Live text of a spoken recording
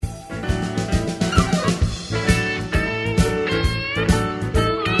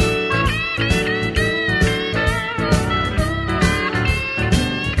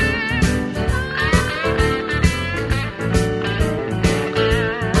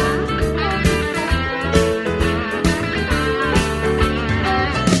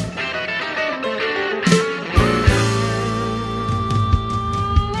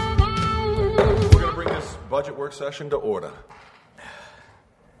session to order.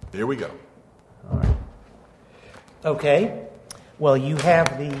 Here we go. All right. Okay. Well, you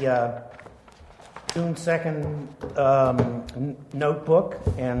have the June 2nd notebook,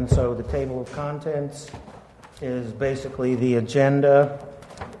 and so the table of contents is basically the agenda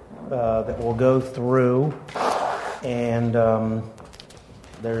that we'll go through, and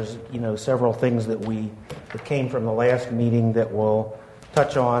there's several things that came from the last meeting that we'll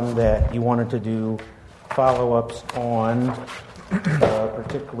touch on that you wanted to do follow-ups on,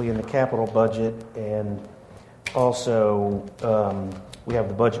 particularly in the capital budget, and also we have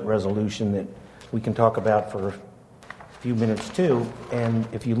the budget resolution that we can talk about for a few minutes too. And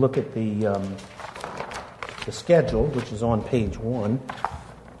if you look at the schedule, which is on page 1,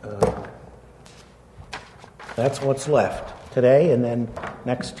 that's what's left today, and then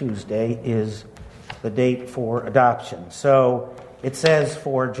next Tuesday is the date for adoption. So it says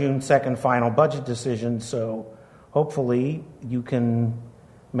for June 2nd final budget decision, so hopefully you can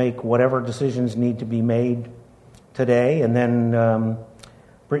make whatever decisions need to be made today, and then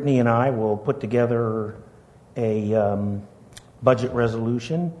Brittany and I will put together a budget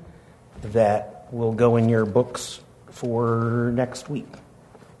resolution that will go in your books for next week.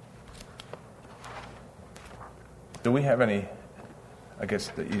 Do we have any, I guess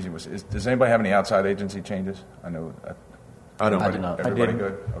the easy was, does anybody have any outside agency changes? I know. I don't. I do not. Everybody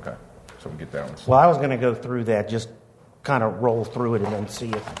good? Okay. So we get that one. Well, I was going to go through that, just kind of roll through it and then see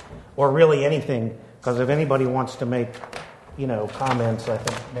if, or really anything, because if anybody wants to make, comments, I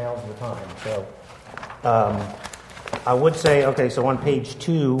think now's the time. So I would say, okay, so on page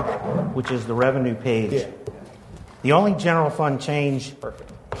 2, which is the revenue page, the only general fund change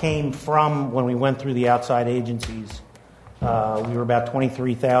came from when we went through the outside agencies. We were about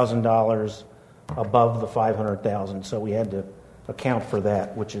 $23,000 above the $500,000, so we had to account for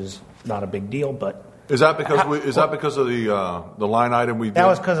that, which is not a big deal. But is that because of the line item we did? That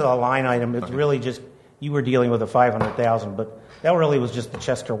was because of the line item. It's really just you were dealing with the $500,000, but that really was just the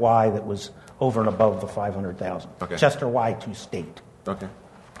Chester Y that was over and above the $500,000. Okay. Chester Y to state. Okay.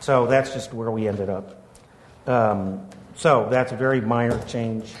 So that's just where we ended up. So that's a very minor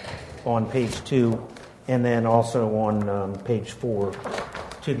change on page 2, and then also on page 4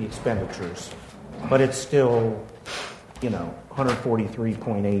 to the expenditures. But it's still,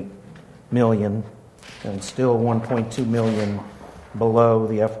 $143.8 million, and still $1.2 million below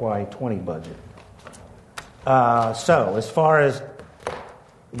the FY20 budget. So as far as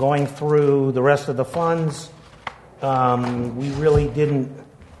going through the rest of the funds, we really didn't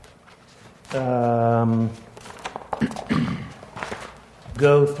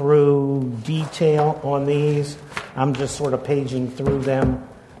go through detail on these. I'm just sort of paging through them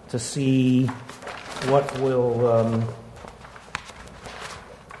to see what will,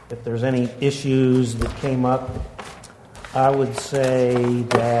 if there's any issues that came up. I would say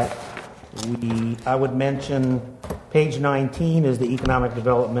that I would mention page 19 is the Economic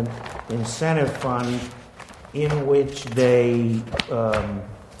Development Incentive Fund, in which they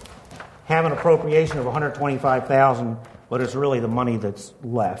have an appropriation of $125,000, but it's really the money that's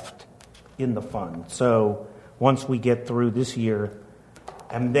left in the fund. So once we get through this year,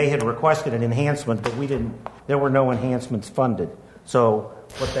 and they had requested an enhancement, but there were no enhancements funded. So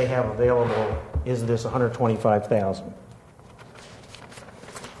what they have available is this $125,000.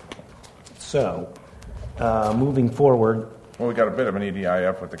 So moving forward. Well, we got a bit of an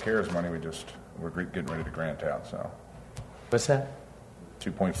EDIF with the CARES money. We're getting ready to grant out. So What's that?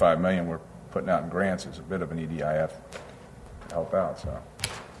 $2.5 million we're putting out in grants is a bit of an EDIF to help out. So.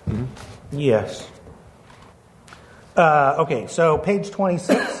 Mm-hmm. Yes. Okay, so page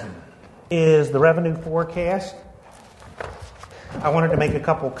 26 is the revenue forecast. I wanted to make a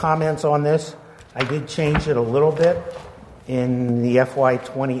couple comments on this. I did change it a little bit in the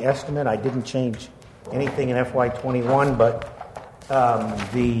FY20 estimate. I didn't change anything in FY21, but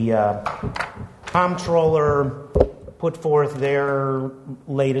the comptroller put forth their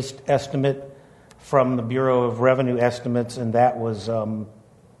latest estimate from the Bureau of Revenue Estimates, and that was, I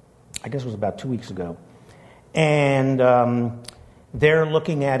guess it was about 2 weeks ago. And they're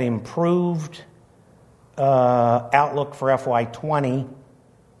looking at improved outlook for FY20,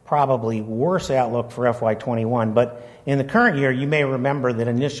 probably worse outlook for FY21. But in the current year, you may remember that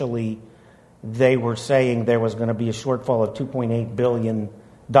initially they were saying there was going to be a shortfall of $2.8 billion.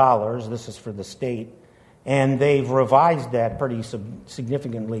 This is for the state. And they've revised that pretty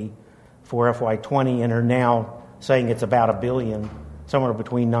significantly for FY20 and are now saying it's about $1 billion, somewhere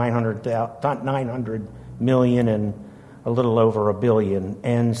between 900 million and a little over $1 billion.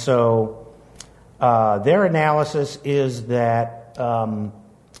 And so their analysis is that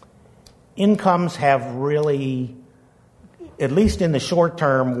incomes have really, at least in the short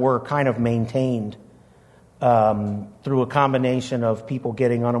term, were kind of maintained through a combination of people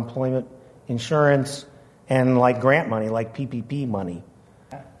getting unemployment insurance and like grant money, like PPP money.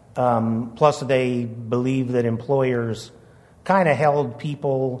 Plus, they believe that employers kind of held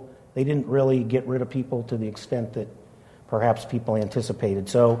people. They didn't really get rid of people to the extent that perhaps people anticipated.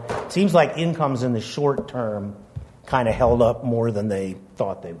 So it seems like incomes in the short term kind of held up more than they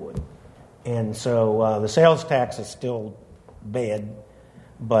thought they would. And so the sales tax is still bad,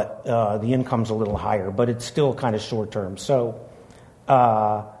 but the income's a little higher, but it's still kind of short term. So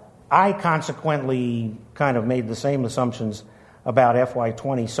I consequently kind of made the same assumptions about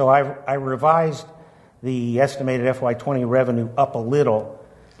FY20. So I revised the estimated FY20 revenue up a little,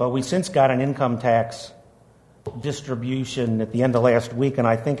 but we since got an income tax distribution at the end of last week, and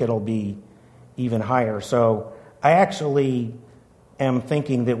I think it'll be even higher. So I actually am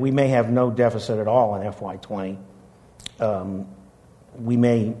thinking that we may have no deficit at all in FY20. We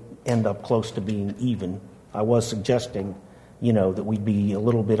may end up close to being even. I was suggesting, that we'd be a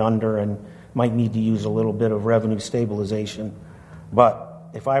little bit under and might need to use a little bit of revenue stabilization.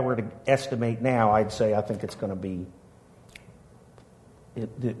 But if I were to estimate now, I'd say I think it's going to be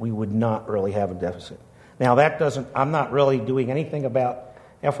that we would not really have a deficit. Now, I'm not really doing anything about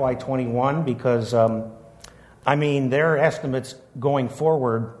FY21 because, their estimates going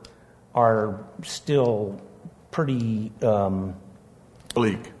forward are still pretty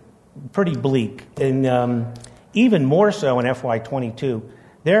Bleak. And even more so in FY22.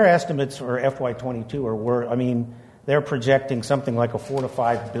 Their estimates for FY22 are worse. They're projecting something like a $4 to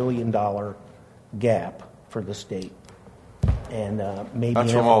 $5 billion gap for the state. And maybe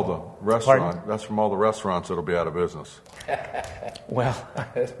That's from all the restaurants. That's from all the restaurants that'll be out of business. Well,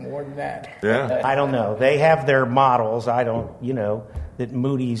 That's more than that. Yeah. I don't know. They have their models. I don't, that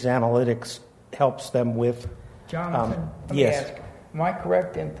Moody's Analytics helps them with. Jonathan, let me yes. ask, am I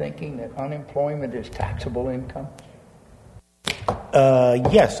correct in thinking that unemployment is taxable income?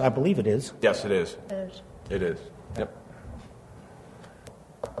 Yes, I believe it is. Yes, it is. It is. Yep.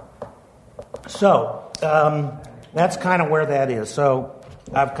 So that's kind of where that is. So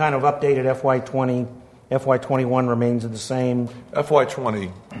I've kind of updated FY20. FY21 remains the same.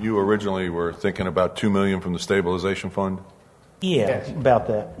 FY20, you originally were thinking about $2 million from the stabilization fund. Yeah, Yes. about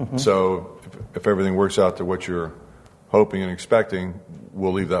that. Mhm. So if everything works out to what you're hoping and expecting,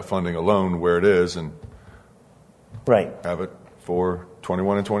 we'll leave that funding alone where it is and Right. have it for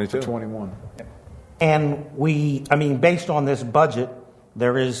 21 and 22. 21. And based on this budget,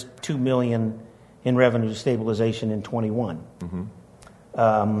 there is $2 million in revenue stabilization in 21.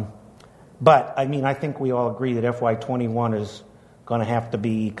 But I think we all agree that FY21 is going to have to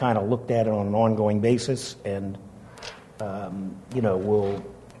be kind of looked at on an ongoing basis, and we'll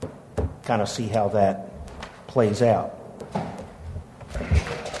kind of see how that plays out.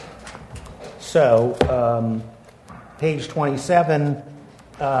 So, page 27.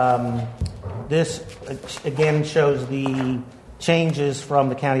 This again shows the changes from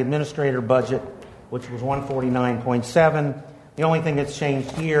the county administrator budget, which was 149.7. The only thing that's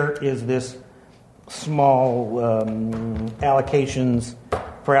changed here is this small allocations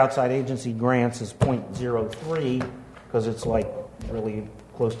for outside agency grants is 0.03 because it's like really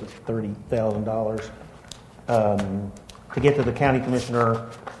close to $30,000. To get to the county commissioner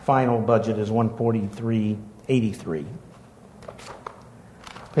final budget is 143.83.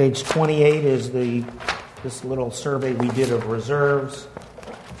 Page 28 is this little survey we did of reserves.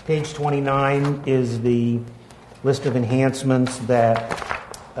 Page 29 is the list of enhancements that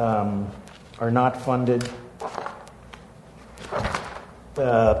are not funded.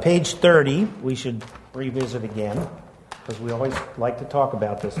 Page 30, we should revisit again, because we always like to talk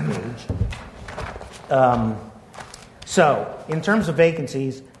about this page. So, in terms of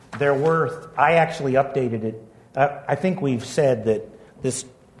vacancies, I actually updated it. I think we've said that this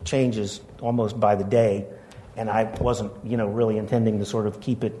changes almost by the day, and I wasn't, really intending to sort of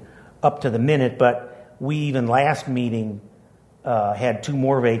keep it up to the minute, but we even last meeting had 2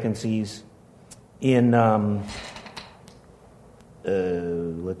 more vacancies in,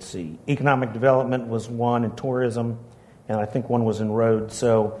 let's see, economic development was 1, and tourism, and I think 1 was in roads.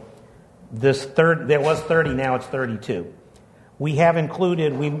 So there was 30, now it's 32. We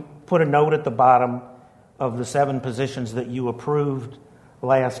put a note at the bottom of the 7 positions that you approved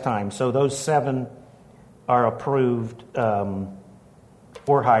last time. So those 7 are approved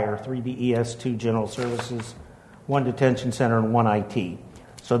for hire: 3 BES, 2 general services, 1 detention center, and 1 IT.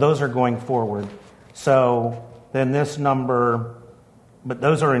 So those are going forward. So then this number, but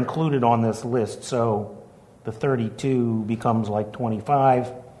those are included on this list. So the 32 becomes like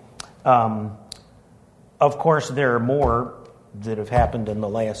 25. Of course, there are more that have happened in the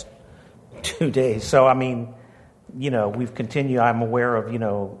last 2 days. So, I mean, we've continued. I'm aware of,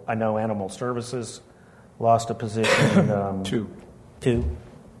 I know Animal Services lost a position. Two.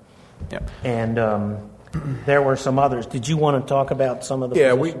 Yeah. And there were some others. Did you want to talk about some of the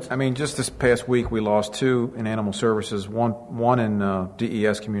positions? Just this past week we lost 2 in Animal Services, one in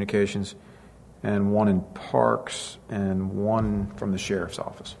DES Communications, and one in Parks, and one from the Sheriff's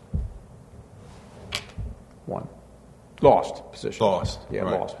Office. One. Lost positions. Lost. Yeah,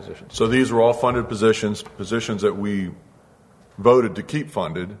 right. lost positions. So these were all funded positions that we voted to keep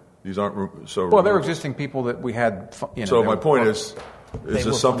funded. These aren't so. Well, there were existing people that we had. So my point is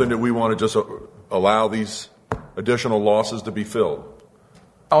this something that we want to just allow these additional losses to be filled?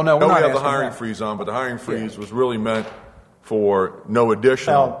 Oh no, No, we not have the asking hiring that. freeze on, but the hiring freeze was really meant for no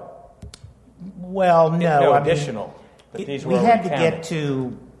additional. Well, no. No I mean, additional. But these we were had to recounted. get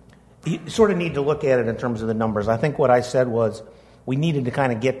to. You sort of need to look at it in terms of the numbers. I think what I said was we needed to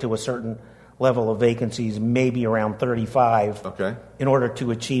kind of get to a certain level of vacancies, maybe around 35, Okay. in order to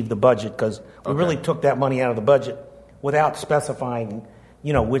achieve the budget, because we really took that money out of the budget without specifying,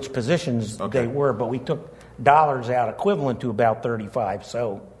 which positions they were, but we took dollars out equivalent to about 35.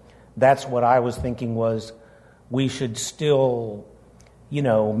 So that's what I was thinking was we should still,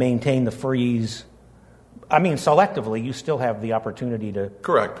 maintain the freeze. I mean, selectively, you still have the opportunity to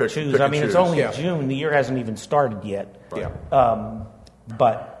Correct. Pick choose. and I mean, it's choose. only Yeah. June. The year hasn't even started yet. Yeah.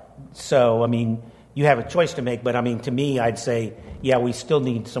 So, I mean, you have a choice to make. But, I mean, to me, I'd say, yeah, we still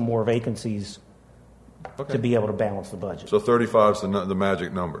need some more vacancies to be able to balance the budget. So 35 is the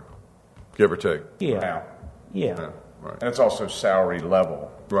magic number, give or take. Yeah. Now. Yeah. Yeah, right. And it's also salary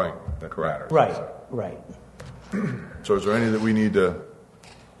level Right. that matters. Right. So- Right. So is there any that we need to?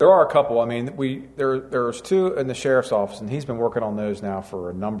 There are a couple. I mean, there's 2 in the sheriff's office, and he's been working on those now for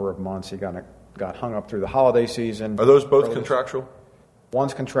a number of months. He got hung up through the holiday season. Are those both Early- contractual?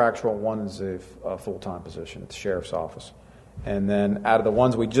 One's contractual, one is a full-time position at the sheriff's office. And then out of the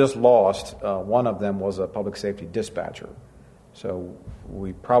ones we just lost, one of them was a public safety dispatcher. So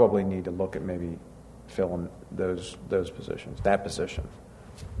we probably need to look at maybe filling those positions, that position.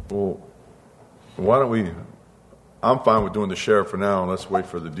 Well, why don't we? I'm fine with doing the sheriff for now, and let's wait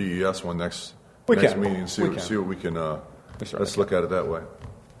for the DES one next can. meeting and see We what we can. certainly Let's look at it that way.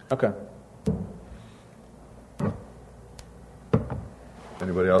 Okay.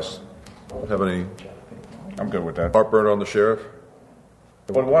 Anybody else have any I'm good with that. heartburn on the sheriff?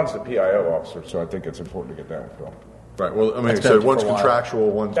 Well, one's the PIO officer, so I think it's important to get that filled. Right. Well, I mean, That's so been one's for a while. contractual,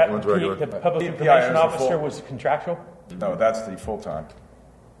 one's regular. The public PI information is the officer full- was contractual? No, that's the full-time.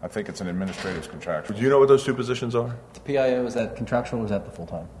 I think it's an administrative contractual. Do you know what those 2 positions are? The PIO, is that contractual or is that the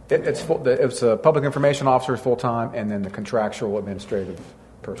full-time? It's a public information officer full-time, and then the contractual administrative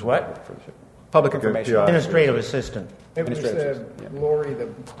person. What? For the ship. Public information. PI. Administrative assistant. It was Administrative, Lori, the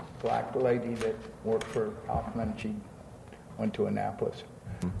black lady that worked for Hoffman. She went to Annapolis.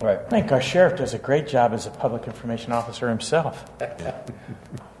 I think our sheriff does a great job as a public information officer himself.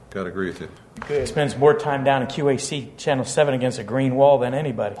 Got to agree with you. He spends more time down in QAC Channel 7 against a green wall than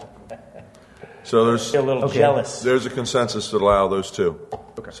anybody. So there's Feel a little jealous. there's a consensus to allow those 2.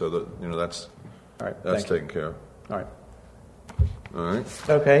 Okay. So that that's All right. that's Thank you. taken care of. All right. All right.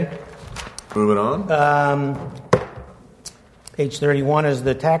 Okay. Moving on. Page 31 is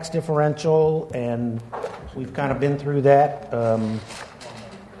the tax differential, and we've kind of been through that.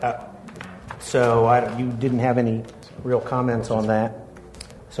 So you didn't have any real comments on that.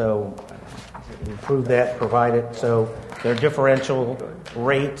 So we approved that, provided. So their differential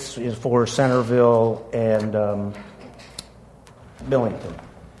rates is for Centerville and Billington.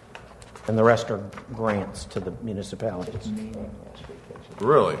 And the rest are grants to the municipalities.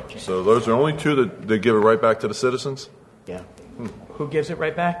 Really? So those are only 2 that they give it right back to the citizens? Yeah. Who gives it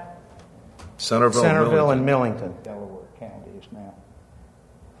right back? Centerville, Centerville Millington. and Millington. Delaware County is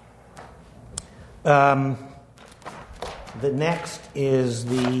now. The next is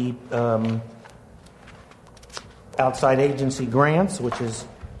the outside agency grants, which is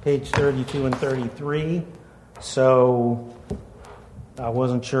page 32 and 33. So I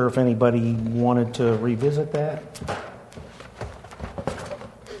wasn't sure if anybody wanted to revisit that.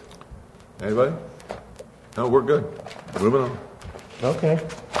 Anybody? No, we're good. Moving on. Okay.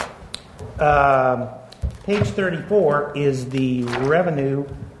 Page 34 is the revenue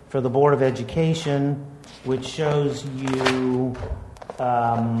for the Board of Education, which shows you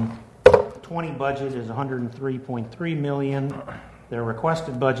 20 budget is 103.3 million. Their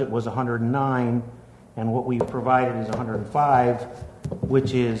requested budget was 109, and what we've provided is 105,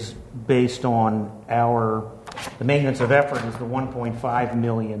 which is based on the maintenance of effort is the 1.5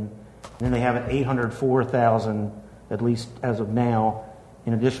 million, And then they have an 804,000, at least as of now,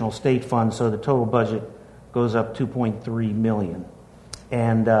 in additional state funds, so the total budget goes up 2.3 million.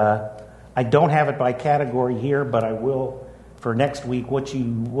 And I don't have it by category here, but I will for next week. What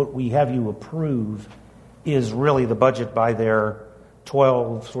we have you approve is really the budget by their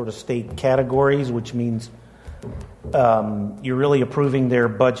 12 sort of state categories, which means you're really approving their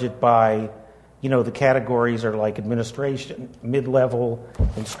budget by, the categories are like administration, mid-level,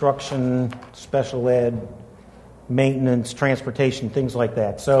 instruction, special ed, maintenance, transportation, things like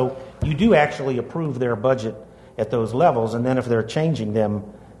that. So you do actually approve their budget at those levels, and then if they're changing them,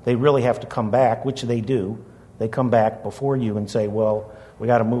 they really have to come back, which they do. They come back before you and say, well, we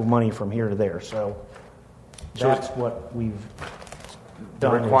got to move money from here to there. So that's what we've The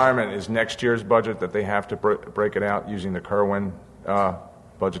done. requirement is next year's budget that they have to break it out using the Kerwin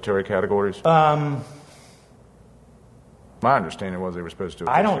budgetary categories? My understanding was they were supposed to.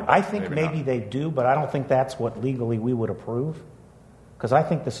 I think not. maybe they do, but I don't think that's what legally we would approve. Because I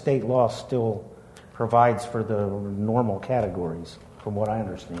think the state law still provides for the normal categories, from what I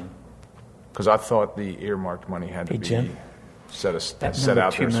understand. Because I thought the earmarked money had to Hey, be Jim? set number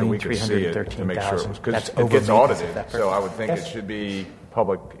out there so we could see it to make sure. $2,313,000. Because That's it over gets maintenance audited, effort. so I would think it That's- should be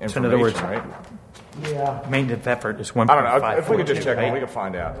public So in other words, information, right? Yeah. Maintenance effort is I don't know. 1.5. If we could just check on, we could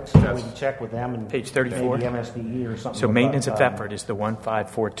find out. We can check with them and Page 34. maybe MSDE or something. So about, maintenance of effort is the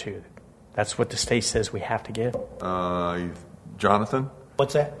 1.542. That's what the state says we have to give. Jonathan?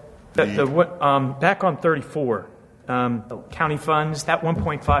 What's that? Back on 34, county funds, that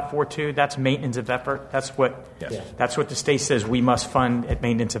 1.542, that's maintenance of effort. That's what the state says we must fund at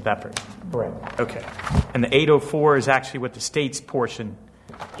maintenance of effort. Correct. Okay. And the 804 is actually what the state's portion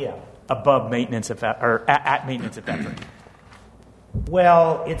Yeah. above maintenance of effort, or at maintenance of effort.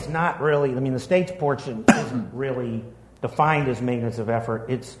 Well, it's not really. I mean, the state's portion isn't really defined as maintenance of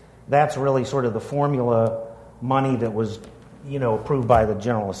effort. That's really sort of the formula money that was, approved by the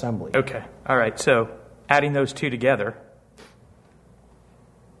General Assembly. Okay. All right. So adding those two together,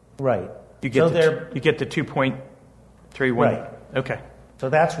 Right. you get the 2.31. Right. Okay. So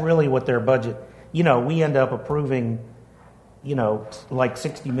that's really what their budget. We end up approving, like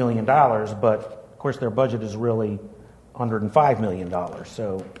 $60 million, but of course their budget is really $105 million.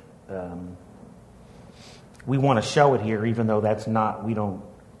 So we want to show it here, even though that's not. We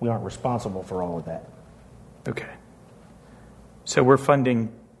aren't responsible for all of that. Okay. So we're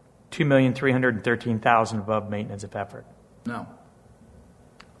funding $2,313,000 above maintenance of effort. No.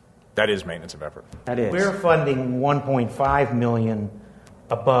 That is maintenance of effort. That is. We're funding 1.5 million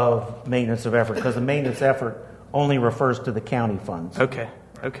above maintenance of effort because the maintenance effort only refers to the county funds. Okay.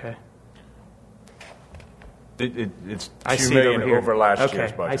 Okay. It's I $2 see it million over here. over last okay.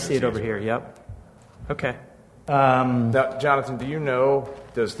 year's budget. I see it over here. Yep. Okay. Now, Jonathan, do you know,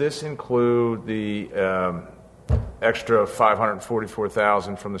 does this include the extra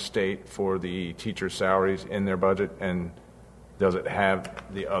 $544,000 from the state for the teachers' salaries in their budget? And does it have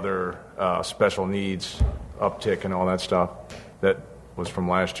the other special needs uptick and all that stuff that was from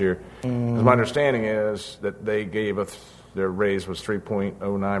last year? 'Cause my understanding is that they gave us, their raise was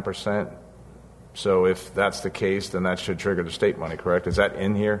 3.09%. So if that's the case, then that should trigger the state money, correct? Is that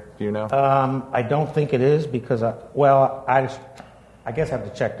in here? Do you know? I don't think it is because, I guess I have to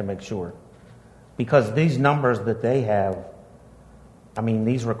check to make sure. Because these numbers that they have,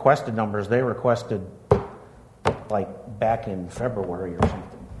 these requested numbers, they requested like back in February or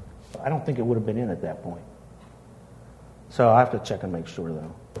something. I don't think it would have been in at that point. So I have to check and make sure,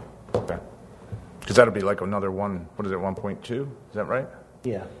 though. Okay. Because that'll be like another 1.2? Is that right?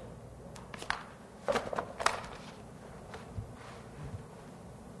 Yeah.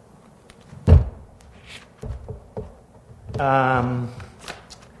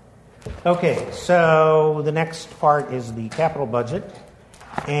 Okay, so the next part is the capital budget.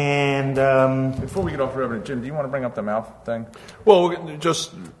 And Before we get off Reverend Jim, do you want to bring up the mouth thing? Well,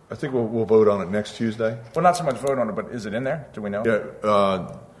 I think we'll vote on it next Tuesday. Well, not so much vote on it, but is it in there? Do we know?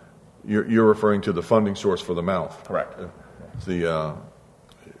 Yeah, you're referring to the funding source for the mouth. Correct.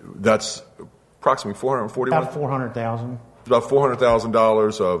 That's approximately $441. about $400,000. About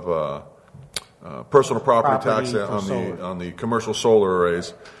 $400,000 of personal property tax Property for solar. on the commercial solar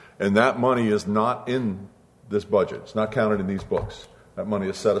arrays, and that money is not in this budget. It's not counted in these books. That money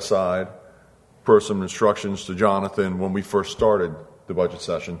is set aside per some instructions to Jonathan when we first started the budget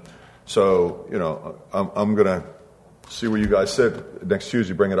session. So, I'm going to see where you guys sit next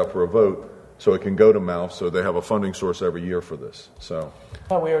Tuesday, bring it up for a vote so it can go to MALF so they have a funding source every year for this. So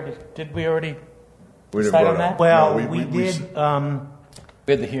Oh, did we already we didn't decide vote on that? Well, No, we did. We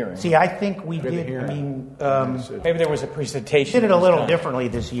We had the hearing. See, I think we did, I mean, Maybe there was a presentation. did it a that was little done. differently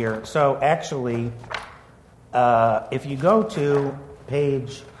this year. So actually, if you go to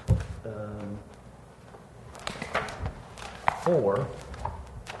page 4,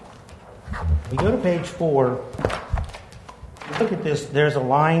 if you go to page 4, look at this. There's a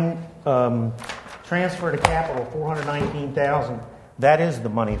line, transfer to capital, $419,000. That is the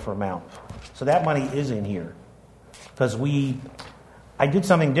money for Mount. So that money is in here. Because I did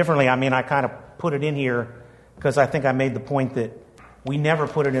something differently. I mean, I kind of put it in here because I think I made the point that we never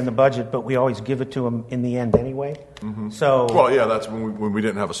put it in the budget, but we always give it to them in the end anyway. So, Well, yeah, that's when we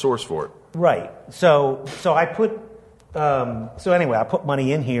didn't have a source for it. right. So I put, so anyway, I put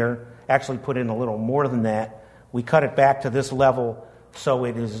money in here, actually put in a little more than that. We cut it back to this level, so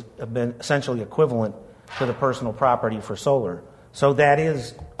it has been essentially equivalent to the personal property for solar. So that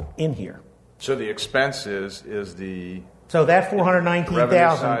is in here. So the expense is the, So that Revenue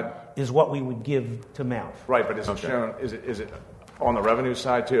 419,000 side. is what we would give to Mount. right, but is it shown, is it on the revenue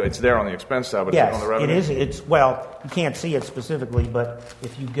side too? It's there on the expense side, but is it Yes, on the it revenue? is. It's, well, you can't see it specifically, but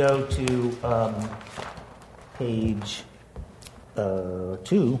if you go to page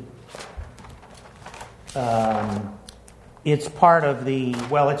 2, it's part of the,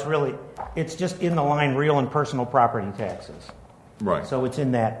 well, it's just in the line real and personal property taxes. Right. So it's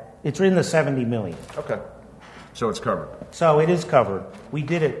in that, it's in the 70 million. Okay. So it's covered. So it is covered. We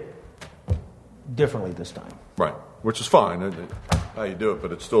did it differently this time. Right, which is fine, how you do it,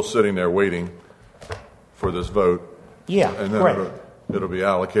 but it's still sitting there waiting for this vote. Yeah, And then right. it'll be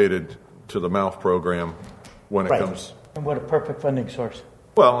allocated to the MOUth program when it Right. comes. And what a perfect funding source.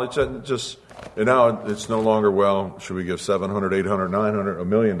 Well, it's just, and now it's no longer, well, should we give 700, 800, 900, $1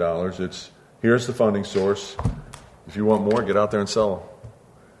 million? It's, here's the funding source. If you want more, get out there and sell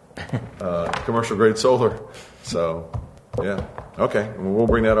commercial grade solar. So, yeah, okay. We'll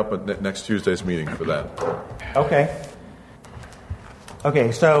bring that up at next Tuesday's meeting for that. Okay.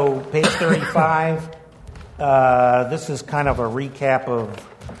 Okay, so page 35, this is kind of a recap of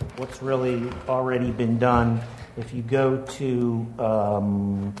what's really already been done. If you go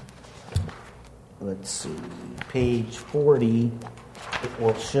to, let's see, page 40, it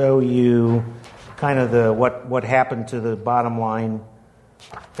will show you kind of what happened to the bottom line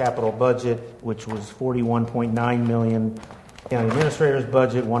capital budget, which was $41.9 million. County administrator's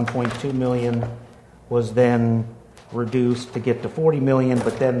budget, $1.2 million, was then reduced to get to $40 million.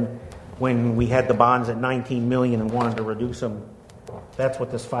 But then, when we had the bonds at $19 million and wanted to reduce them, that's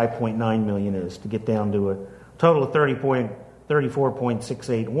what this $5.9 million is, to get down to a total of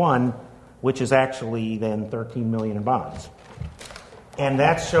 $34.681, which is actually then $13 million in bonds. And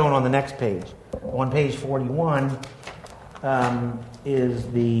that's shown on the next page. On page 41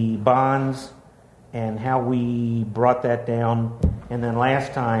 is the bonds and how we brought that down. And then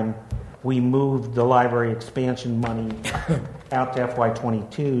last time, we moved the library expansion money out to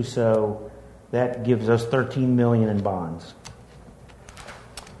FY22, so that gives us $13 million in bonds.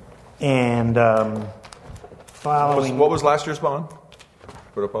 And following What was last year's bond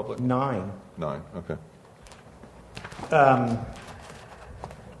for the public? 9. 9, okay.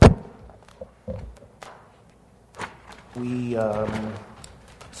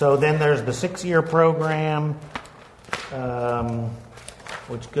 So then there's the 6-year program,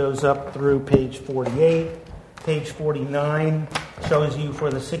 which goes up through page 48. Page 49 shows you for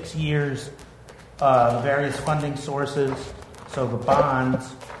the 6 years the various funding sources. So the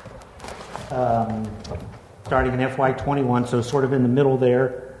bonds, starting in FY21, so sort of in the middle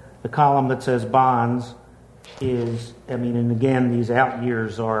there, the column that says bonds is, I mean, and again, these out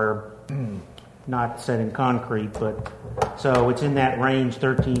years are not set in concrete, but so it's in that range,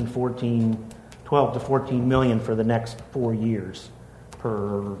 13, 14, 12 to 14 million for the next 4 years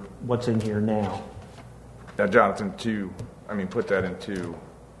per what's in here now. Now, Jonathan, put that into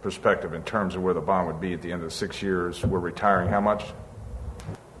perspective in terms of where the bond would be at the end of the 6 years. We're retiring how much?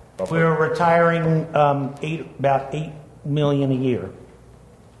 We're retiring about 8 million a year.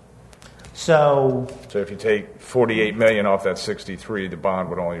 So if you take 48 million off that 63, the bond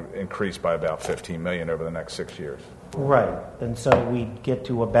would only increase by about 15 million over the next 6 years. right, and so we'd get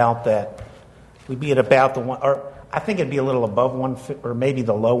to about that. We'd be at about the one, or I think it'd be a little above 150, or maybe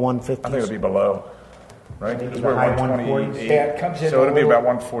the low 150s. I think it would be below, right? Maybe Because the we're high 128. 140s. Yeah, it comes in So a it'll be little- about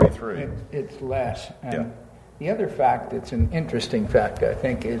 143. It's less. And Yeah. the other fact that's an interesting fact, I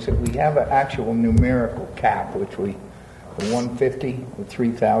think, is that we have an actual numerical cap, which the 150 with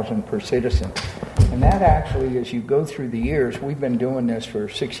 3,000 per citizen. And that actually, as you go through the years, we've been doing this for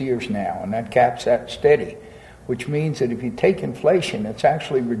 6 years now, and that cap's that steady, which means that if you take inflation, it's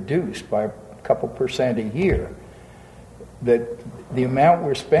actually reduced by a couple percent a year. that the amount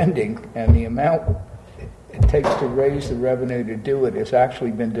we're spending and the amount it takes to raise the revenue to do it has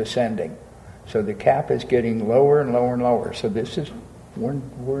actually been descending. So the cap is getting lower and lower and lower. So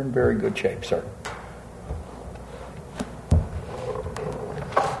we're in very good shape, sir.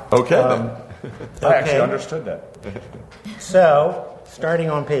 Okay, then. I actually Okay. understood that. So, starting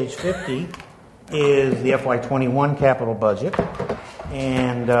on page 50 is the FY21 capital budget.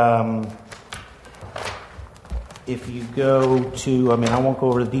 And if you go to, I won't go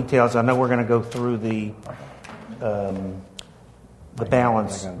over the details. I know we're going to go through the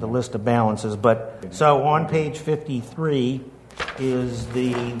balance, the list of balances. But so on page 53 is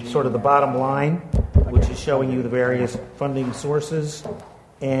the sort of the bottom line, which is showing you the various funding sources.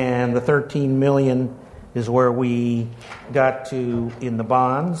 And the 13 million is where we got to in the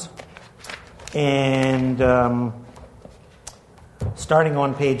bonds. And starting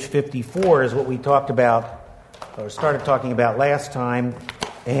on page 54 is what we talked about, or started talking about last time.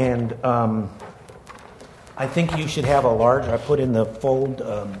 And I think you should have I put in the fold,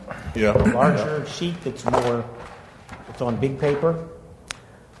 larger sheet that's it's on big paper.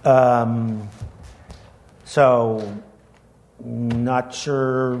 So, not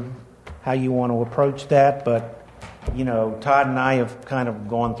sure how you want to approach that, but, Todd and I have kind of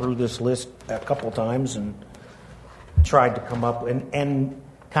gone through this list a couple times and tried to come up and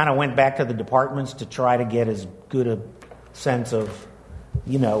kind of went back to the departments to try to get as good a sense of,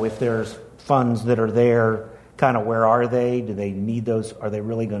 if there's funds that are there, kind of where are they? Do they need those? Are they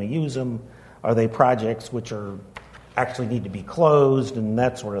really going to use them? Are they projects which are actually need to be closed and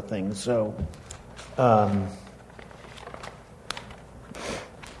that sort of thing? So,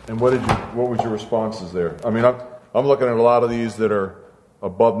 And what was your responses there? I mean, I'm looking at a lot of these that are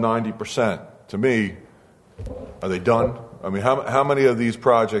above 90%. To me, are they done? I mean, how many of these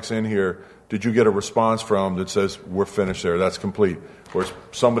projects in here did you get a response from that says we're finished there, that's complete? Or is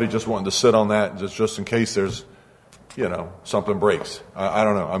somebody just wanting to sit on that just in case there's, something breaks? I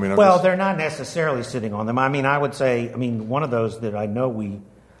don't know. I mean, they're not necessarily sitting on them. I mean, I would say, one of those that I know we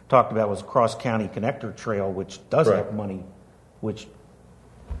talked about was Cross County Connector Trail, which does have money, which.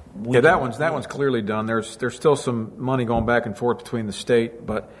 That one's clearly done. There's still some money going back and forth between the state,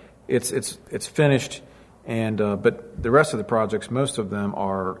 but it's finished. And but the rest of the projects, most of them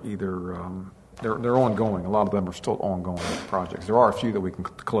are either they're ongoing. A lot of them are still ongoing projects. There are a few that we can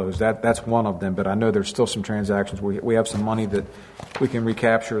close. That's one of them. But I know there's still some transactions. We have some money that we can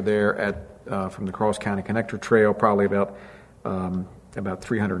recapture there from the Cross County Connector Trail. Probably about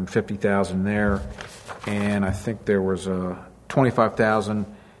 $350,000 there, and I think there was $25,000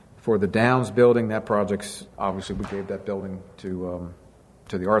 for the Downs building. That project's obviously we gave that building to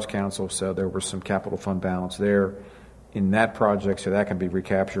the Arts Council, so there was some capital fund balance there in that project, so that can be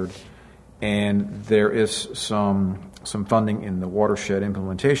recaptured. And there is some funding in the watershed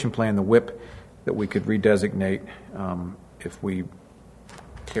implementation plan, the WIP, that we could redesignate if we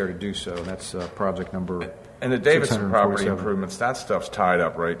care to do so. That's project number. And the Davidson property improvements, that stuff's tied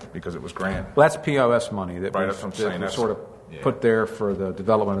up, right? Because it was grant. Well, that's POS money that Right, that's what I'm saying. was That's sort of put there for the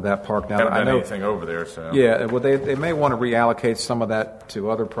development of that park. Now, Haven't I done know anything over there, so. Yeah, well, they may want to reallocate some of that to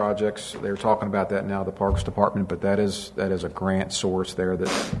other projects. They're talking about that now, the Parks Department, but that is a grant source there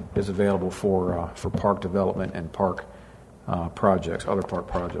that is available for park development and park projects, other park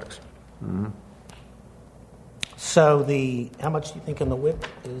projects. Mm-hmm. So how much do you think in the WIP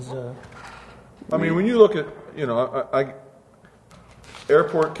is? I mean, when you look at,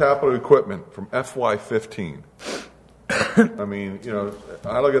 airport capital equipment from FY15. I mean,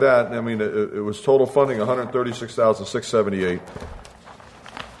 I look at that, and I mean, it was total funding $136,678.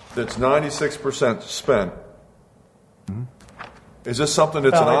 That's 96% spent. Mm-hmm. Is this something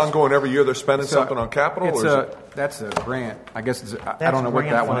that's an ongoing every year? They're spending something on capital. That's a grant. I guess I don't know what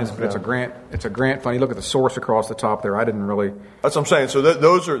that one is, but it's a grant. It's a grant fund. You look at the source across the top there. I didn't really. That's what I'm saying. So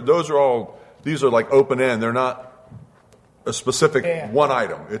those are all. These are like open end. They're not a specific one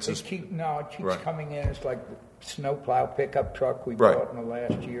item. It keeps coming in. It's like snowplow pickup truck we bought in the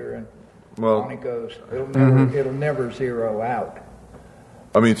last year, and on it goes. It'll never zero out.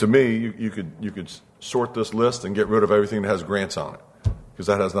 I mean, to me, you could sort this list and get rid of everything that has grants on it, because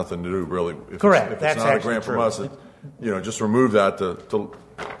that has nothing to do really. Correct. If it's not a grant from us, just remove that to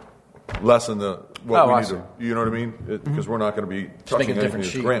lessen what we need to. You know what I mean? Because we're not going to be touching anything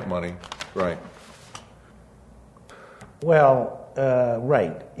that's grant money, right? Well,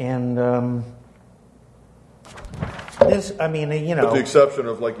 right, and this, I mean, With the exception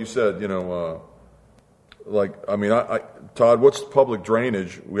of, like you said, Todd, what's public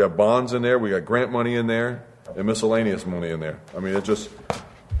drainage? We have bonds in there, we got grant money in there, and miscellaneous money in there. I mean, it just,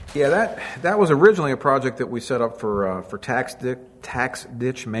 Yeah, that was originally a project that we set up for tax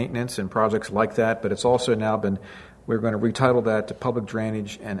ditch maintenance and projects like that, but it's also now been, we're going to retitle that to public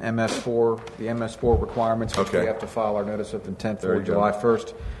drainage and MS4, the MS4 requirements, which Okay. we have to file our notice of intent There for you go. July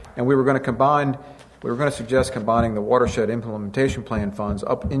 1st. And we were going to suggest combining the watershed implementation plan funds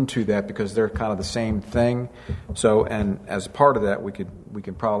up into that because they're kind of the same thing. So, and as part of that, we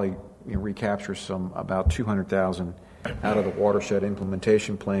could probably recapture about $200,000 out of the watershed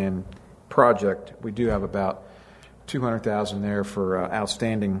implementation plan project. We do have about $200,000 there for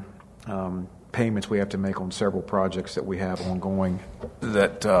outstanding payments we have to make on several projects that we have ongoing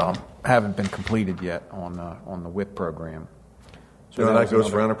that haven't been completed yet on the WIP program. So that goes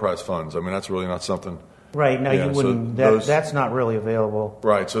for enterprise funds. I mean, that's really not something. Right, now Yeah, you so wouldn't, those- that's not really available.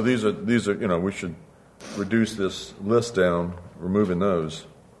 Right. So these are we should reduce this list down, removing those.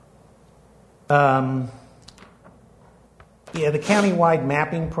 Yeah, the countywide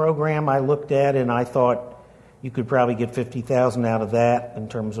mapping program I looked at, and I thought you could probably get 50,000 out of that in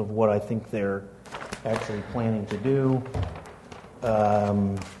terms of what I think they're actually planning to do.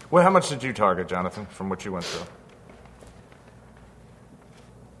 Well, how much did you target, Jonathan, from what you went through?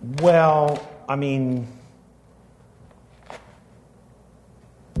 Well, I mean,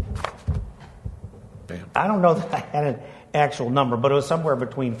 I don't know that I had an actual number, but it was somewhere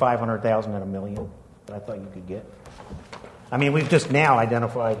between 500,000 and $1 million that I thought you could get. I mean, we've just now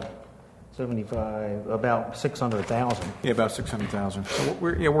identified 75, about 600,000. Yeah, about 600,000. So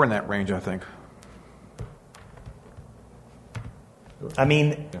we're in that range, I think. I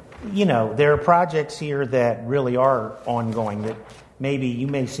mean, there are projects here that really are ongoing that maybe you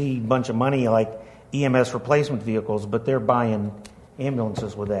may see a bunch of money like EMS replacement vehicles, but they're buying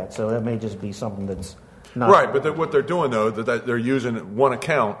ambulances with that. So that may just be something that's not Right, but what they're doing though, that they're using one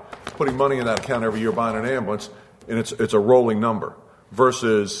account, putting money in that account every year, buying an ambulance, and it's a rolling number.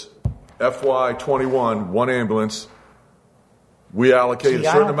 Versus FY21, one ambulance, we allocate See, a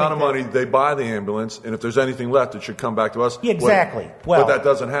I certain don't amount of think money, they buy the ambulance, and if there's anything left, it should come back to us. Yeah, exactly. But Well- that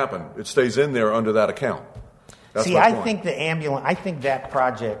doesn't happen. It stays in there under that account. That's See, my I point. think I think that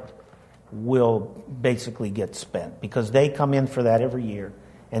project will basically get spent because they come in for that every year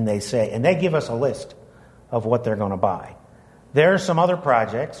and they give us a list of what they're going to buy. There are some other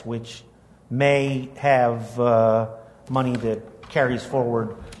projects which may have money that carries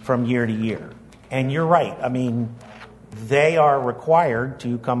forward from year to year. And you're right. I mean, they are required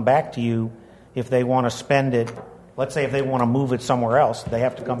to come back to you if they want to spend it. Let's say if they want to move it somewhere else, they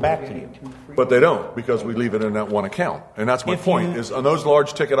have to come back to you. But they don't, because we leave it in that one account. And that's my If point, you- is on those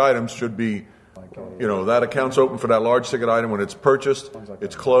large ticket items should be, that account's open for that large ticket item. When it's purchased,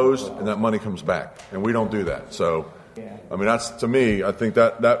 it's closed, and that money comes back. And we don't do that. So, I mean, that's, to me, I think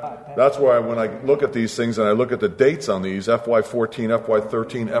that's why when I look at these things and I look at the dates on these, FY14,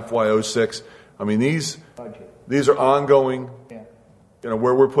 FY13, FY06, I mean, these are ongoing,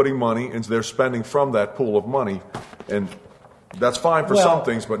 where we're putting money, and they're spending from that pool of money. And that's fine for some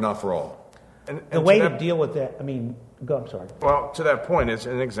things, but not for all. And The way to deal with that, I mean, I'm sorry. Well, to that point, it's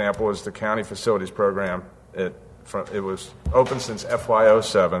an example is the county facilities program. It was open since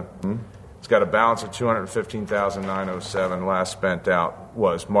FY07. It's got a balance of $215,907. Last spent out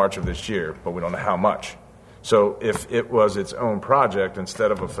was March of this year, but we don't know how much. So if it was its own project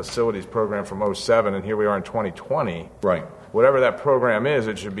instead of a facilities program from 07, and here we are in 2020, Right. whatever that program is,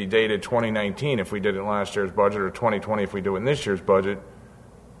 it should be dated 2019 if we did it in last year's budget, or 2020 if we do it in this year's budget,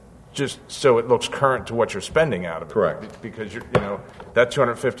 just so it looks current to what you're spending out of it. Correct. Because that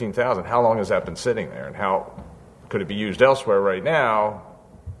 $215,000, how long has that been sitting there, and how could it be used elsewhere right now,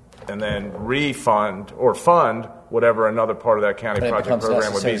 and then refund or fund whatever another part of that county But it project becomes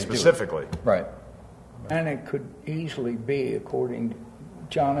program would be necessary to do it. specifically. Right. And it could easily be, according to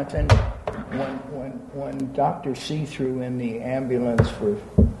Jonathan, when Dr. See-Through in the ambulance for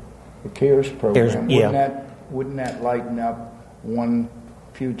the CARES program, yeah. wouldn't that lighten up one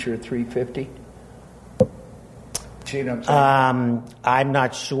future 350? See what I'm saying? I'm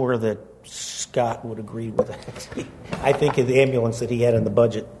not sure that Scott would agree with that. I think the ambulance that he had in the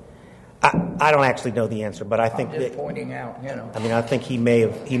budget, I don't actually know the answer, but I think I'm just that, pointing out, I mean, I think he may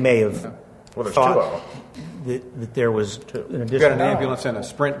have Well, there's thought two of them. that there was an We've got an additional. ambulance and a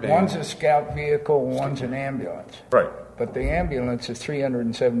sprint van. one's a scout vehicle, one's an ambulance. Right. But the ambulance is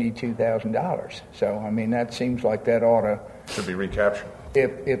 $372,000. So, I mean, that seems like that ought to, Should be recaptured.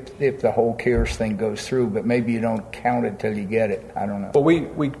 if the whole CARES thing goes through, but maybe you don't count it till you get it. I don't know. Well,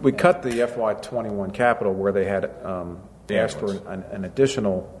 we cut the FY21 capital where they had asked for an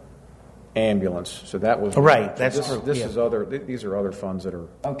additional ambulance, so that was Right, so that's true, this yeah. is other. These are other funds that are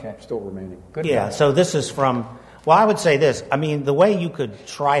Okay. still remaining. Good. Yeah, so this is from Well, I would say this. I mean, the way you could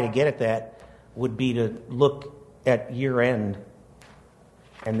try to get at that would be to look at year end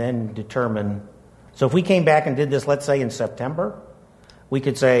and then determine. So if we came back and did this, let's say in September, we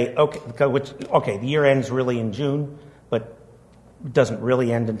could say, okay, the year ends really in June, but it doesn't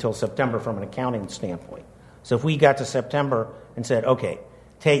really end until September from an accounting standpoint. So if we got to September and said, okay,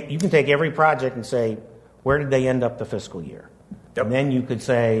 you can take every project and say, where did they end up the fiscal year? Yep. And then you could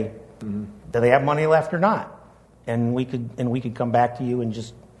say, do they have money left or not? And we could come back to you and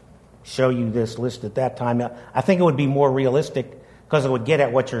just show you this list at that time. I think it would be more realistic because it would get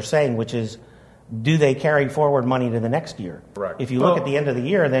at what you're saying, which is, do they carry forward money to the next year? Correct. If you look at the end of the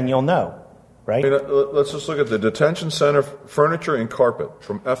year, then you'll know, right? I mean, let's just look at the detention center furniture and carpet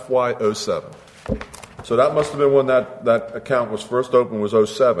from FY07. So that must have been when that account was first opened, was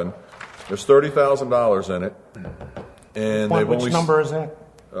 07. There's $30,000 in it, and they've Which only number is that?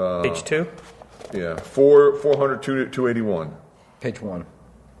 Page 2? Yeah, 400 281. Page 1.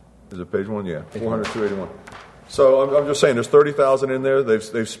 Is it page 1? Yeah, 400 281. So I'm just saying, there's $30,000 in there.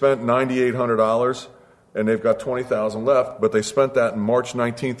 They've spent $9,800, and they've got $20,000 left. But they spent that in March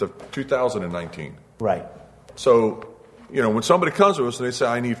 19th of 2019. Right. So, when somebody comes to us and they say,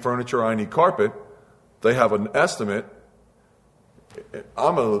 I need furniture, I need carpet, they have an estimate.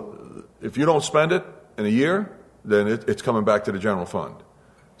 If you don't spend it in a year, then it's coming back to the general fund.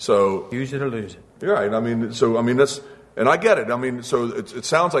 So Use it or lose it. you're right. That's, and I get it. So it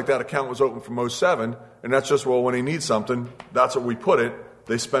sounds like that account was open from 07, and that's just, when they need something, that's what we put it.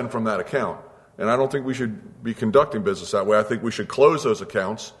 They spend from that account. And I don't think we should be conducting business that way. I think we should close those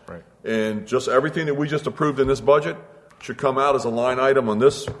accounts. Right. And just everything that we just approved in this budget should come out as a line item on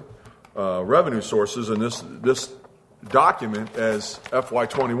this revenue sources and this document as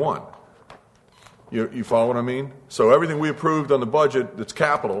FY21. You follow what I mean? So everything we approved on the budget that's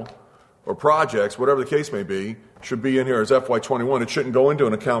capital or projects, whatever the case may be, should be in here as FY21. It shouldn't go into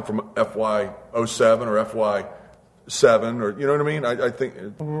an account from FY07 or FY7 or, you know what I mean? I think.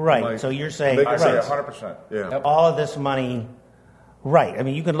 Right. So you're saying, I say right, 100%. Yeah. all of this money, right. I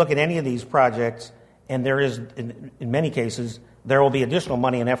mean, you can look at any of these projects, and there is, in many cases, there will be additional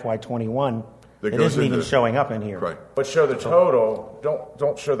money in FY21 that goes isn't even into- showing up in here. Right. But show the total.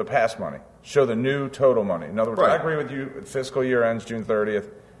 Don't show the past money. Show the new total money. In other words, Right. I agree with you. Fiscal year ends June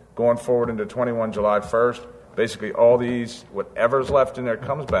 30th, going forward into 21 July 1st. Basically, all these, whatever's left in there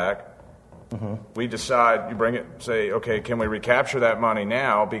comes back. We decide, you bring it, say, okay, can we recapture that money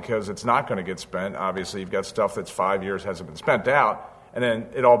now because it's not going to get spent? Obviously, you've got stuff that's 5 years hasn't been spent out, and then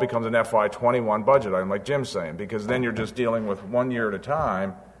it all becomes an FY21 budget item, like Jim's saying, because then you're just dealing with 1 year at a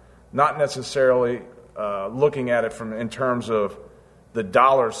time, not necessarily looking at it in terms of the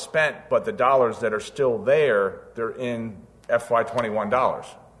dollars spent, but the dollars that are still there, they're in FY21 dollars,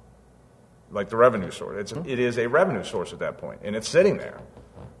 like the revenue source. It is a revenue source at that point, and it's sitting there.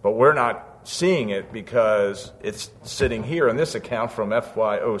 But we're not seeing it because it's sitting here in this account from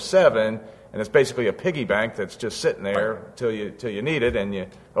FY07, and it's basically a piggy bank that's just sitting there till you need it, and you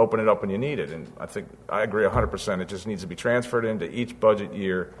open it up when you need it. And I agree 100%. It just needs to be transferred into each budget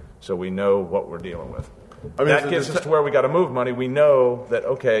year so we know what we're dealing with. That gets us to where we got to move money. We know that,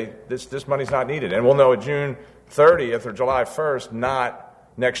 okay, this money's not needed. And we'll know at June 30th or July 1st, not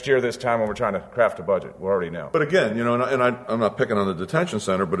next year this time when we're trying to craft a budget. We already know. But again, I'm not picking on the detention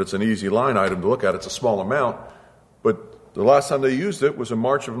center, but it's an easy line item to look at. It's a small amount. But the last time they used it was in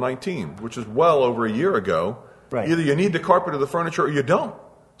March of 19, which is well over a year ago. Right. Either you need the carpet or the furniture or you don't.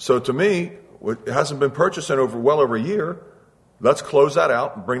 So to me, it hasn't been purchased in well over a year. Let's close that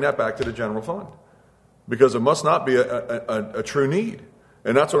out and bring that back to the general fund. Because it must not be a true need.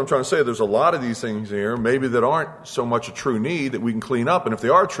 And that's what I'm trying to say. There's a lot of these things here, maybe that aren't so much a true need that we can clean up. And if they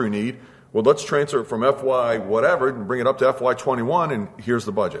are a true need, well, let's transfer it from FY whatever and bring it up to FY21, and here's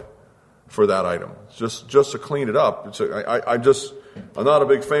the budget for that item. Just to clean it up. I'm not a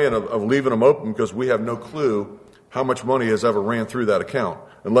big fan of leaving them open because we have no clue how much money has ever ran through that account.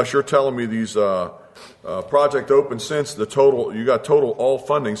 Unless you're telling me these project open since you got total all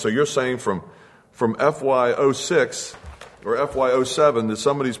funding. So you're saying from FY06 or FY07 that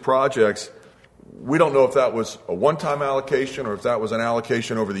some of these projects, we don't know if that was a one-time allocation or if that was an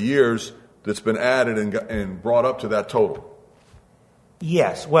allocation over the years that's been added and brought up to that total.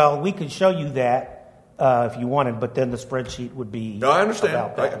 Yes. Well, we could show you that if you wanted, but then the spreadsheet would be. No, I understand.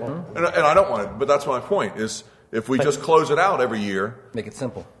 About that. And I don't want it, but that's my point, is if we just close it out every year Make it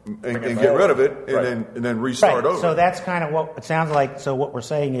simple. and get rid of it and then restart over. So that's kind of what it sounds like. So what we're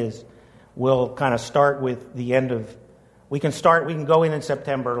saying is we'll kind of start with the end of. We can go in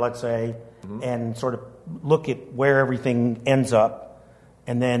September, let's say, and sort of look at where everything ends up.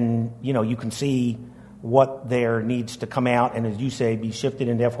 And then, you can see what there needs to come out, and as you say, be shifted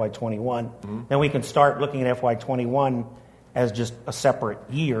into FY21. Then we can start looking at FY21 as just a separate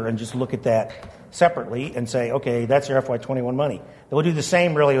year and just look at that separately and say, okay, that's your FY21 money. Then we'll do the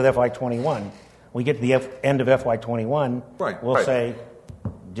same really with FY21. When we get to the end of FY21, we'll say,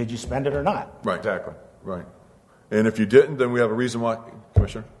 did you spend it or not? Right, exactly. Right. And if you didn't, then we have a reason why.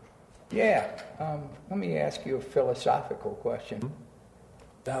 Commissioner? Yeah. Let me ask you a philosophical question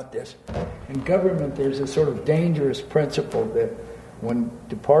about this. In government, there's a sort of dangerous principle that when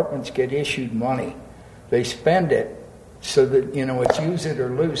departments get issued money, they spend it so that, it's use it or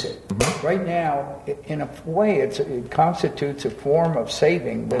lose it. Right now, in a way, it constitutes a form of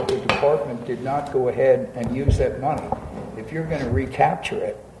saving that the department did not go ahead and use that money. If you're going to recapture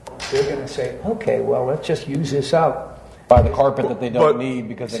it, they're going to say, okay, well, let's just use this up. Buy the carpet that they don't need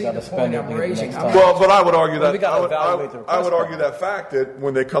because they got to spend it next time. Well, but I would argue Well, that we gotta evaluate the I would request argue that fact that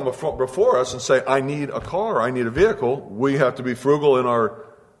when they come before us and say, I need a car, I need a vehicle, we have to be frugal in our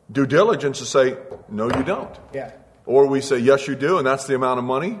due diligence to say, no, you don't. Yeah. Or we say, yes, you do, and that's the amount of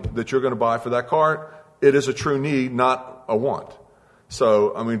money that you're going to buy for that car. It is a true need, not a want.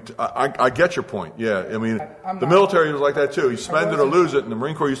 So, I mean, I get your point. Yeah, I mean, the military was like that too. You spend it or lose it, and the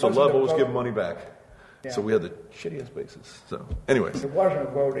Marine Corps used to love always give money back. Yeah. So we had the shittiest bases. So, anyways. It wasn't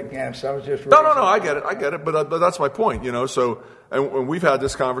a vote against. I was just No, I get it. But that's my point, So, and we've had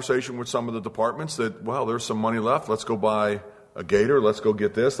this conversation with some of the departments that, well, there's some money left. Let's go buy a Gator. Let's go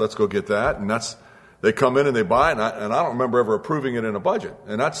get this. Let's go get that. And they come in and they buy it. And I don't remember ever approving it in a budget.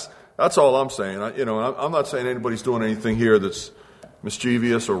 And that's all I'm saying. I'm not saying anybody's doing anything here that's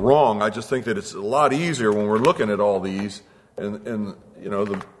mischievous or wrong. I just think that it's a lot easier when we're looking at all these and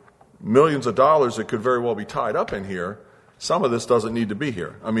the millions of dollars that could very well be tied up in here. Some of this doesn't need to be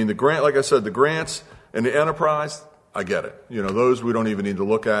here. I mean, the grant, like I said, the grants and the enterprise, I get it. Those we don't even need to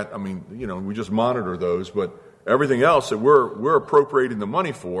look at. I mean, we just monitor those. But everything else that we're appropriating the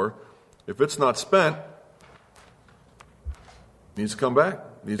money for, if it's not spent, needs to come back.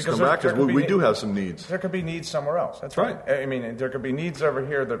 Because we do have some needs. There could be needs somewhere else. That's right. I mean, there could be needs over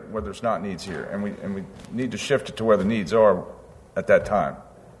here where there's not needs here, and we need to shift it to where the needs are at that time.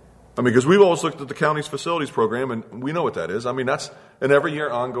 I mean, because we've always looked at the county's facilities program, and we know what that is. I mean, that's an every year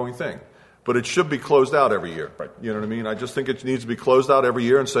ongoing thing. But it should be closed out every year. Right. You know what I mean? I just think it needs to be closed out every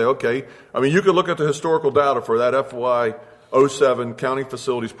year and say, okay, I mean, you can look at the historical data for that FY07 county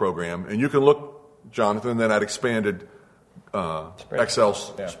facilities program, and you can look, Jonathan, then at expanded Excel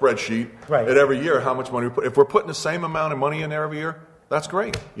spreadsheet at every year how much money we put. If we're putting the same amount of money in there every year, that's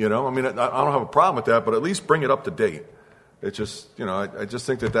great. I mean, I don't have a problem with that, but at least bring it up to date. It's just, I just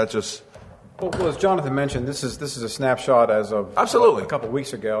think that just. Well, as Jonathan mentioned, this is a snapshot as of absolutely a couple of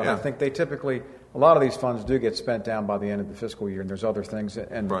weeks ago, and I think they typically, a lot of these funds do get spent down by the end of the fiscal year, and there's other things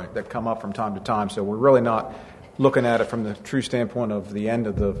that come up from time to time. So we're really not looking at it from the true standpoint of the end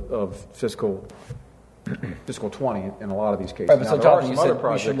of fiscal 20 in a lot of these cases. Right, but so Jonathan, you said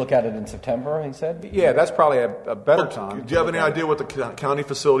we should look at it in September, he said? Yeah, that's probably a better time. Do you have any idea what the county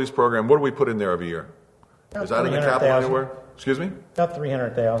facilities program, what do we put in there every year? Is that in the capital anywhere? Excuse me? About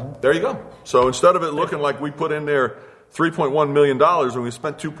 $300,000. There you go. So instead of it looking like we put in there $3.1 million and we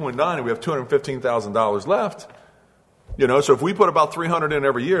spent $2.9 and we have $215,000 left, so if we put about $300 in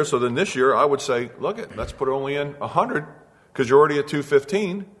every year, so then this year I would say, let's put only in $100 because you're already at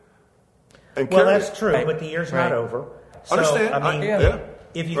 $215. Well, that's true, but the year's not over. So, understand. I mean,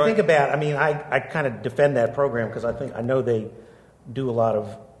 if you think about it, I mean, I kind of defend that program because I know they do a lot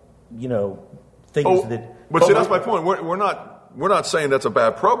of, things that. But see, that's my point. We're not saying that's a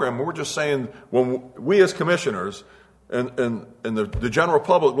bad program. We're just saying when we as commissioners and the general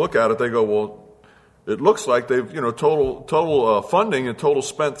public look at it, they go, well, it looks like they've total funding and total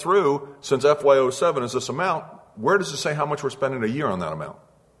spent through since FY07 is this amount. Where does it say how much we're spending a year on that amount?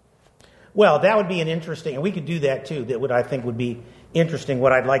 Well, that would be an interesting, and we could do that too. That would, I think, would be interesting.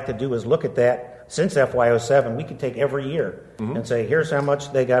 What I'd like to do is look at that since FY07. We could take every year and say, here's how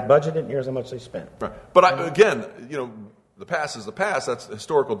much they got budgeted, and here's how much they spent. Right. But again, the past is the past. That's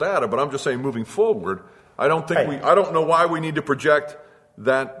historical data. But I'm just saying, moving forward, I don't think I don't know why we need to project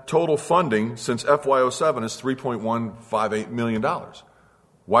that total funding since FY07 is $3.158 million.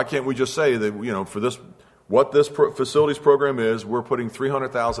 Why can't we just say that for this? What this facilities program is, we're putting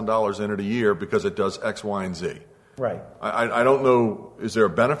 $300,000 in it a year because it does X, Y, and Z. Right. I don't know, is there a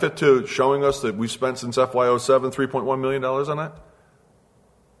benefit to showing us that we've spent since FY07 $3.1 million on that?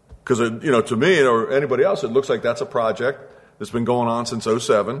 Because, to me or anybody else, it looks like that's a project that's been going on since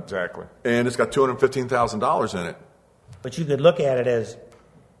 07. Exactly. And it's got $215,000 in it. But you could look at it as,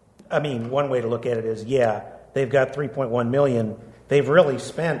 one way to look at it is, they've got $3.1 million. They've really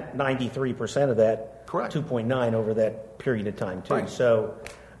spent 93% of that. Correct. 2.9 over that period of time too. Right. So,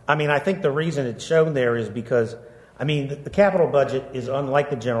 I mean, I think the reason it's shown there is because, I mean, the capital budget is unlike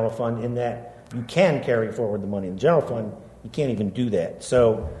the general fund in that you can carry forward the money. In the general fund, you can't even do that.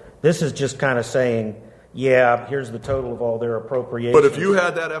 So this is just kind of saying, yeah, here's the total of all their appropriations. But if you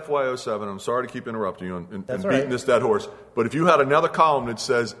had that FY07, I'm sorry to keep interrupting you and That's beating right. this dead horse, but if you had another column that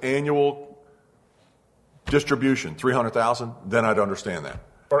says annual distribution, 300,000, then I'd understand that.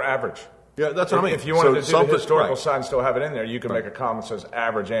 Or average. Yeah, that's what I mean. If you wanted to do the something- historical right. side and still have it in there, you could make a column that says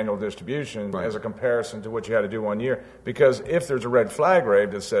average annual distribution Right. as a comparison to what you had to do one year. Because if there's a red flag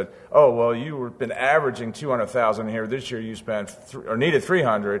raised that said, oh, well, you've been averaging 200,000 here. This year you spent or needed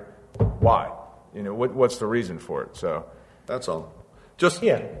 300. Why? You know, what's the reason for it? So That's all. Just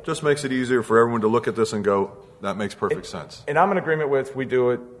makes it easier for everyone to look at this and go, that makes perfect sense. And I'm in agreement with we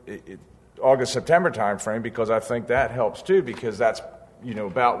do it August, September timeframe because I think that helps too because that's, you know,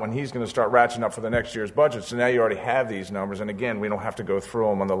 about when he's going to start ratcheting up for the next year's budget. So now you already have these numbers. And again, we don't have to go through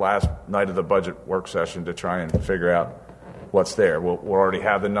them on the last night of the budget work session to try and figure out what's there. We'll already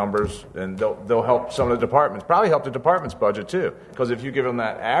have the numbers and they'll help some of the departments, probably help the department's budget too. Because if you give them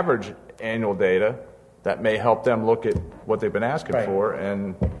that average annual data, that may help them look at what they've been asking Right. for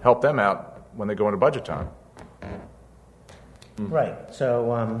and help them out when they go into budget time. Right.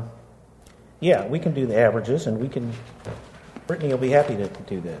 So, yeah, we can do the averages, and we can. Brittany will be happy to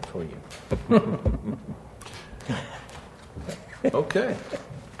do that for you. Okay.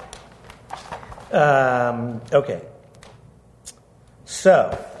 Okay.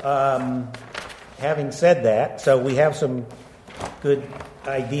 So, having said that, so we have some good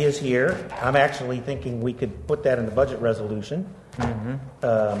ideas here. I'm actually thinking we could put that in the budget resolution.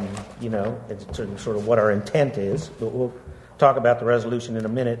 You know, it's sort of what our intent is, but we'll talk about the resolution in a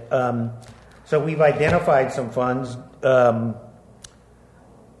minute. So we've identified some funds.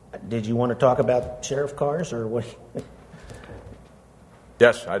 Did you want to talk about sheriff cars or what?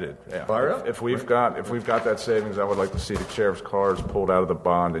 Yes, I did. Yeah. Fire up. If we've got that savings, I would like to see the sheriff's cars pulled out of the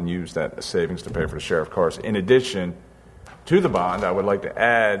bond and use that savings to pay for the sheriff cars. In addition to the bond, I would like to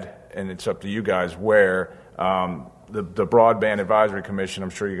add, and it's up to you guys, where the Broadband Advisory Commission. I'm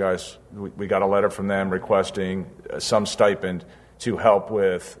sure you guys we got a letter from them requesting some stipend to help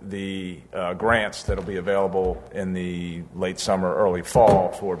with the grants that will be available in the late summer, early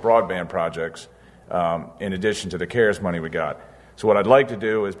fall for broadband projects. In addition to the CARES money we got. So what I'd like to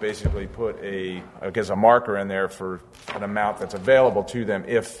do is basically put a marker in there for an amount that's available to them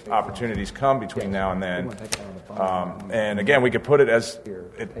if opportunities come between now and then. And again, we could put it as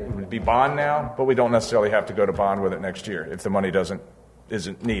it would be bond now, but we don't necessarily have to go to bond with it next year if the money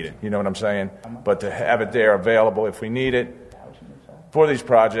isn't needed. You know what I'm saying? But to have it there available if we need it for these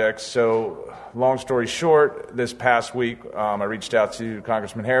projects. So long story short, this past week I reached out to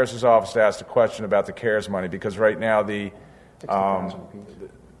Congressman Harris's office to ask a question about the CARES money because right now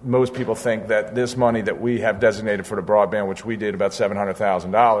most people think that this money that we have designated for the broadband, which we did about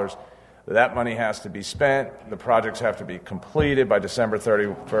 $700,000, that money has to be spent. The projects have to be completed by December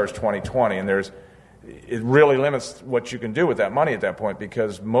 31st, 2020. And it really limits what you can do with that money at that point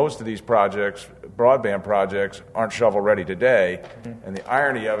because most of these projects, broadband projects, aren't shovel ready today. Mm-hmm. And the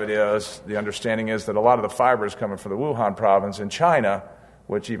irony of it is, the understanding is that a lot of the fiber is coming from the Wuhan province in China,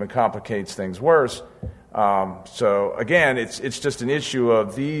 which even complicates things worse. So again, it's just an issue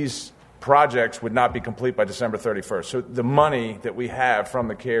of these projects would not be complete by December 31st. So the money that we have from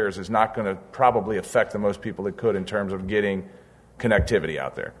the CARES is not going to probably affect the most people it could in terms of getting connectivity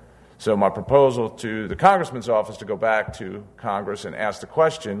out there. So my proposal to the Congressman's office to go back to Congress and ask the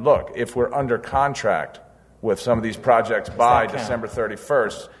question, look, if we're under contract with some of these projects by December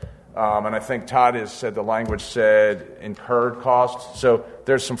 31st, and I think Todd has said the language said incurred costs, so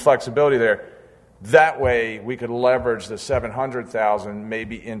there's some flexibility there. That way, we could leverage the $700,000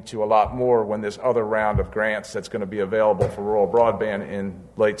 maybe into a lot more when this other round of grants that's going to be available for rural broadband in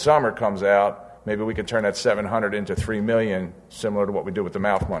late summer comes out. Maybe we could turn that $700,000 into $3 million, similar to what we do with the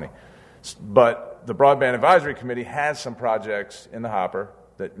MOUth money. But the Broadband Advisory Committee has some projects in the hopper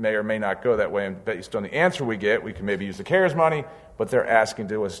that may or may not go that way. And based on the answer we get, we can maybe use the CARES money, but they're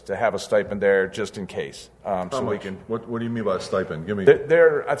asking us to have a stipend there just in case. So we can. What do you mean by stipend? Give me.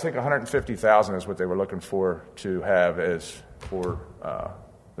 They're I think $150,000 is what they were looking for to have as for.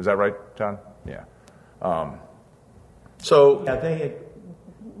 Is that right, John? Yeah. So Yeah,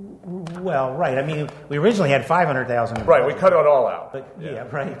 well, right. I mean, we originally had 500,000. Right, we cut it all out. But, yeah,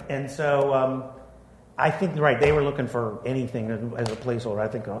 right. And so I think, right, they were looking for anything as a placeholder. I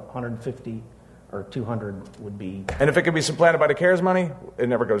think 150 or 200 would be. And if it can be supplanted by the CARES money, it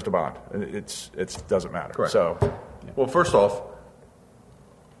never goes to bond. It doesn't matter. Correct. So, well, first off,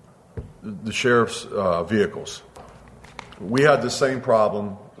 the sheriff's vehicles. We had the same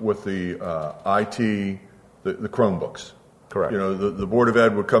problem with the IT, the Chromebooks. Correct. You know, the Board of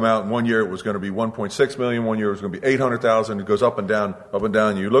Ed would come out, and one year it was going to be 1.6 million, one year it was going to be 800,000. It goes up and down, up and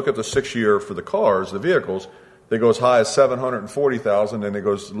down. You look at the 6-year for the cars, the vehicles, they go as high as 740,000, and they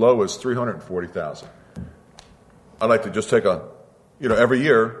go as low as 340,000. I'd like to just take every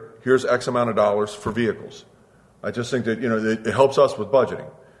year, here's X amount of dollars for vehicles. I just think that, it helps us with budgeting.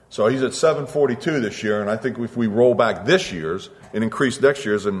 So he's at 742 this year, and I think if we roll back this year's and increase next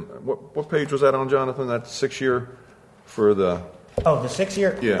year's, and what page was that on, Jonathan? That 6-year for the... Oh, the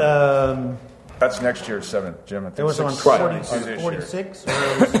 6-year? Yeah. That's next year's 7, Jim. I think It was on 46? Or it was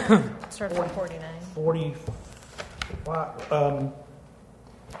Started on 49. 40...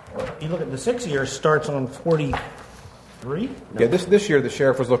 you look at the 6-year starts on 43? Yeah, this year the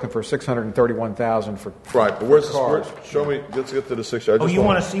sheriff was looking for $631,000 for Right, but where's cars. show me, let's get to the 6 year. Oh, you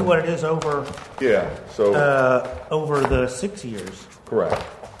want to see what it is over Yeah, so, over the 6 years? correct.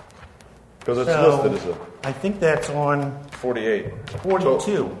 Because it's So, listed as I think that's on 48.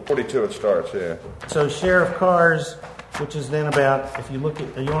 42. 42 it starts, yeah. So sheriff cars, which is then about, if you look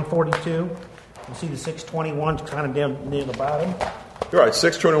at, are you on 42? You see the 621 kind of down near the bottom? You're right,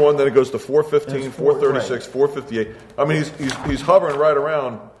 621, then it goes to 415, That's four, 436, 458. I mean, he's hovering right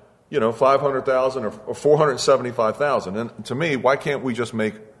around, 500,000 or 475,000. And to me, why can't we just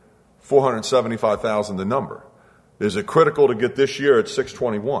make 475,000 the number? Is it critical to get this year at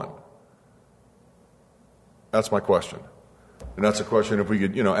 621? That's my question. And that's a question if we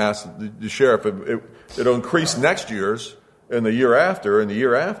could, ask the sheriff. It'll increase next year's and the year after,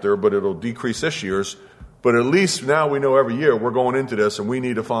 but it'll decrease this year's. But at least now we know every year we're going into this and we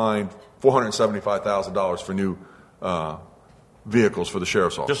need to find $475,000 for new vehicles for the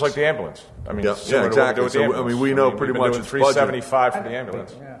sheriff's office. Just like the ambulance. I mean, Yeah, similar to what we exactly. do with the So, ambulance. we know pretty we've been much doing it's budgeted. 375 for the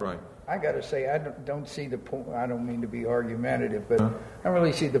ambulance. Yeah. Right. I got to say, I don't see the point. I don't mean to be argumentative, but I don't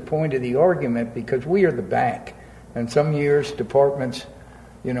really see the point of the argument because we are the bank. And some years, departments,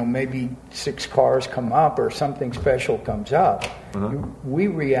 maybe 6 cars come up or something special comes up. We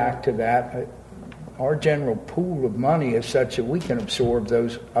react to that. Our general pool of money is such that we can absorb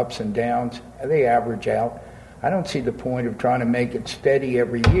those ups and downs. They average out. I don't see the point of trying to make it steady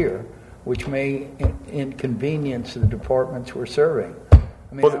every year, which may inconvenience the departments we're serving. I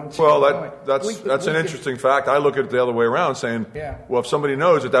mean, I don't see the point. That's an interesting fact. I look at it the other way around, saying, Yeah. well, if somebody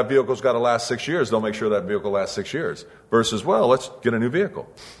knows that vehicle's got to last 6 years, they'll make sure that vehicle lasts 6 years. Versus, well, let's get a new vehicle.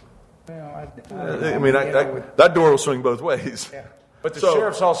 That door will swing both ways. Yeah. But the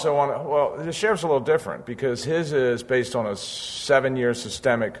sheriff's also the sheriff's a little different because his is based on a 7-year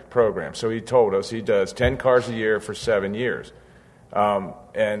systemic program. So he told us he does 10 cars a year for 7 years.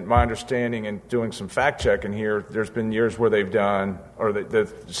 And my understanding and doing some fact checking here, there's been years where they've done, or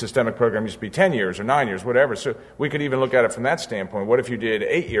the systemic program used to be 10 years or 9 years, whatever. So we could even look at it from that standpoint. What if you did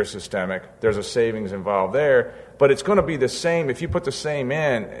 8-year systemic? There's a savings involved there. But it's going to be the same. If you put the same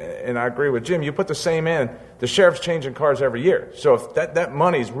in, and I agree with Jim, you put the same in, the sheriff's changing cars every year. So if that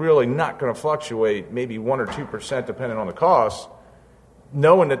money's really not going to fluctuate, maybe 1 or 2% depending on the cost,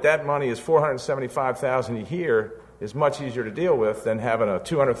 knowing that money is $475,000 a year is much easier to deal with than having a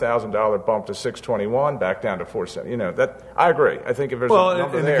 $200,000 bump to 621 back down to 470. That I agree. I think if there's a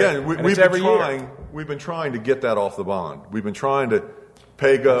number and there, again, and it's every year. we've been trying to get that off the bond. We've been trying to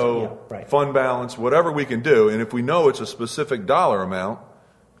pay go, right. fund balance, whatever we can do. And if we know it's a specific dollar amount,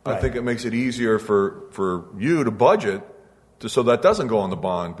 I Right. think it makes it easier for you to budget so that doesn't go on the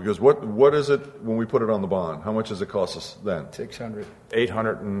bond. Because what is it when we put it on the bond? How much does it cost us then? 600.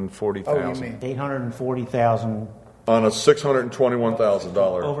 $840,000. Oh, you mean? 840,000 On a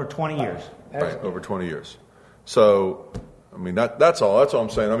 $621,000 over 20 years. right, over 20 years. So, I mean, that's all. That's all I'm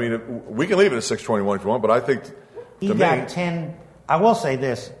saying. I mean, we can leave it at 621 if you want, but I think He to got me, 10. I will say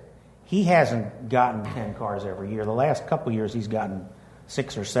this: he hasn't gotten 10 cars every year. The last couple of years, he's gotten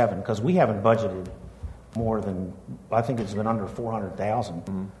 6 or 7 because we haven't budgeted more than, I think it's been under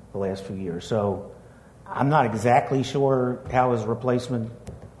 400,000 the last few years. So I'm not exactly sure how his replacement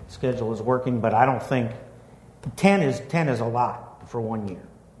schedule is working, but I don't think 10 is a lot for 1 year.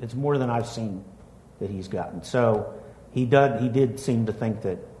 It's more than I've seen that he's gotten. So he did seem to think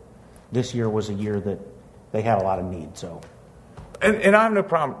that this year was a year that they had a lot of need. So. And I have no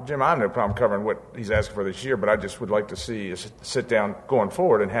problem, Jim, I have no problem covering what he's asking for this year, but I just would like to see us sit down going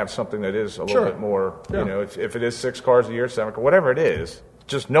forward and have something that is a little bit more, if it is 6 cars a year, 7 cars, whatever it is,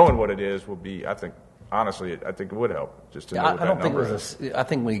 just knowing what it is will be, I think, honestly, I think it would help just to know what that number is. I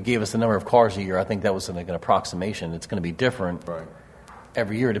think when he gave us the number of cars a year, I think that was like an approximation. It's going to be different. right.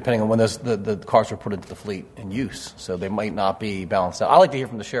 every year, depending on when the cars were put into the fleet in use. So they might not be balanced out. I'd like to hear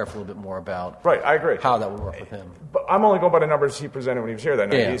from the sheriff a little bit more about Right, I agree. how that would work with him. But I'm only going by the numbers he presented when he was here that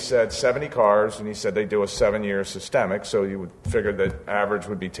night. Yeah. He said 70 cars, and he said they do a 7-year systemic, so you would figure that average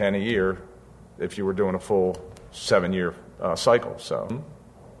would be 10 a year if you were doing a full 7-year cycle. So,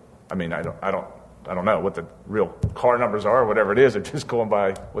 I mean, I don't know what the real car numbers are, or whatever it is. I'm just going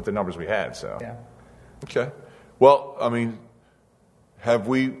by what the numbers we had. So, Yeah. Okay. Well, I mean, have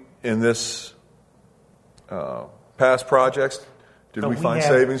we, in this past projects, did So we we find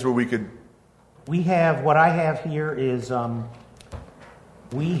have- savings where we could? We have, what I have here is,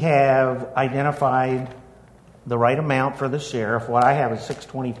 we have identified the right amount for the sheriff. What I have is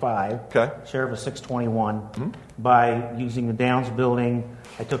 625. Okay. Sheriff is 621. By using the Downs building,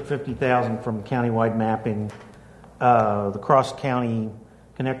 I took 50,000 from countywide mapping, the cross-county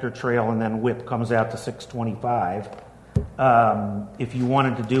connector trail, and then WIP comes out to 625. If you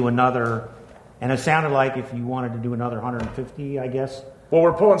wanted to do another, and it sounded like if you wanted to do another 150, I guess. well,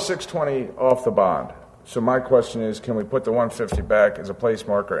 we're pulling 620 off the bond. So my question is, can we put the 150 back as a place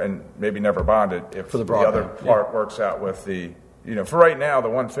marker and maybe never bond it if For the the other broadband, part works out with the, for right now, the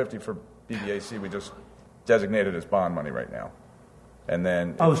 150 for BBAC, we just designated as bond money right now. And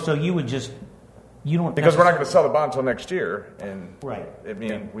then, Oh, so you would just, you don't. because we're not going to sell the bond until next year, and Right. I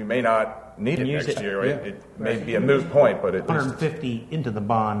mean, we may not need it use next it. year. It may be a moot point, but at least, 150 into the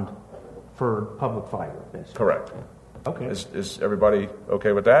bond for public fiber, basically. correct. Okay. Is everybody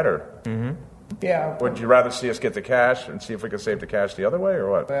okay with that, or Yeah. would you rather see us get the cash and see if we can save the cash the other way, or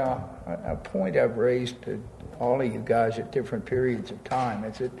what? Well, a point I've raised to all of you guys at different periods of time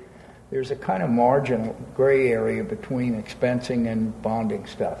is that there's a kind of marginal gray area between expensing and bonding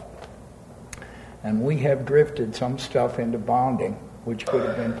stuff. And we have drifted some stuff into bonding, which could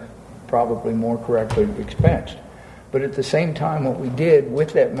have been probably more correctly expensed. But at the same time, what we did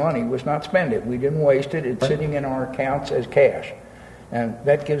with that money was not spend it. We didn't waste it. It's sitting in our accounts as cash. And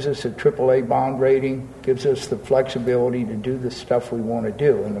that gives us a AAA bond rating, gives us the flexibility to do the stuff we want to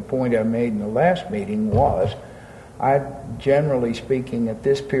do. And the point I made in the last meeting was, I, generally speaking, at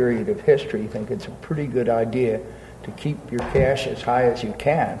this period of history, think it's a pretty good idea to keep your cash as high as you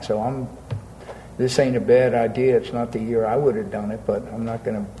can. So this ain't a bad idea. It's not the year I would have done it, but I'm not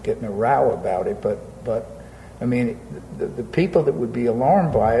going to get in a row about it. But I mean, the people that would be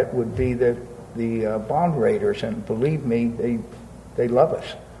alarmed by it would be the bond raters, and believe me, they love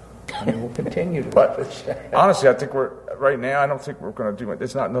us. I mean, we'll continue to love us. Honestly, I think right now, I don't think we're going to do it.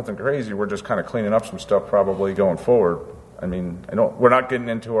 It's not nothing crazy. We're just kind of cleaning up some stuff probably going forward. I mean, we're not getting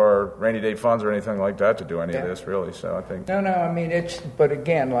into our rainy day funds or anything like that to do any of this, really. So I think. No, I mean, but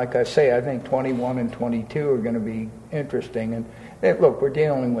again, like I say, I think 21 and 22 are going to be interesting. And look, we're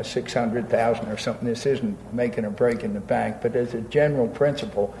dealing with 600,000 or something. This isn't making a break in the bank, but as a general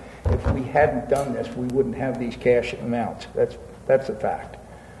principle, if we hadn't done this, we wouldn't have these cash amounts. That's a fact.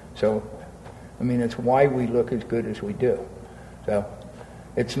 So, I mean, it's why we look as good as we do. So,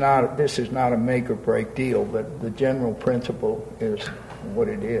 this is not a make or break deal, but the general principle is what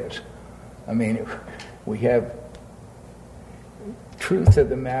it is. I mean, we have, truth of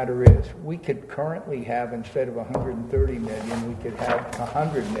the matter is, we could currently have, instead of 130 million, we could have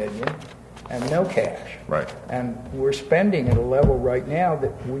 100 million and no cash. Right. And we're spending at a level right now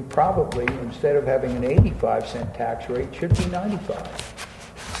that we probably, instead of having an 85-cent tax rate, should be 95.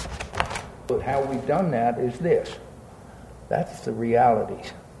 But how we've done that is this. That's the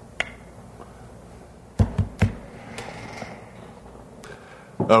realities.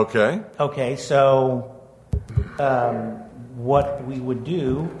 Okay. Okay, so what we would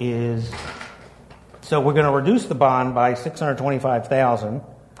do is, so we're going to reduce the bond by $625,000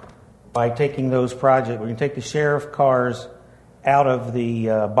 by taking those projects. We're going to take the sheriff cars out of the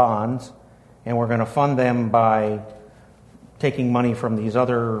bonds, and we're going to fund them by taking money from these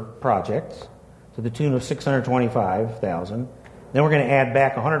other projects to the tune of $625,000. Then we're going to add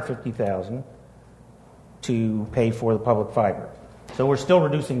back $150,000 to pay for the public fiber. So we're still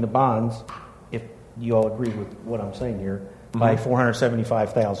reducing the bonds, if you all agree with what I'm saying here, by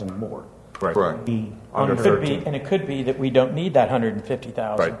 $475,000 more. Right. Correct. Be Under under- Could be, and it could be that we don't need that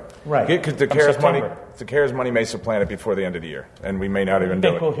 150,000. Right. Right. Because the Come CARES money, September. the CARES money may supplant it before the end of the year, and we may not I even do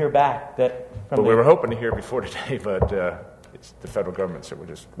think it. we'll hear back that from But we the- were hoping to hear before today, but it's the federal government, so we're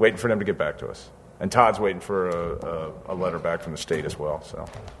just waiting for them to get back to us. And Todd's waiting for a letter back from the state as well. So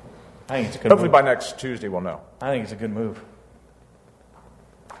I think it's a good hopefully move. by next Tuesday we'll know. I think it's a good move.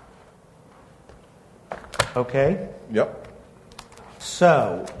 Okay. Yep.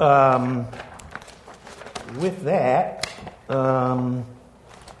 So, with that,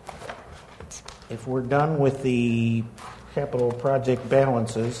 if we're done with the capital project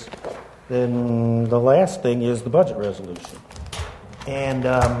balances, then the last thing is the budget resolution. And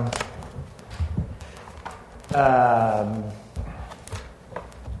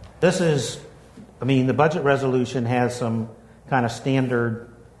this is, the budget resolution has some kind of standard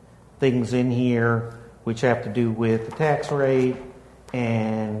things in here which have to do with the tax rate,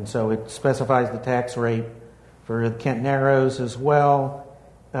 and so it specifies the tax rate for the Kent Narrows as well.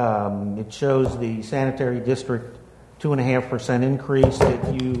 It shows the sanitary district 2.5% increase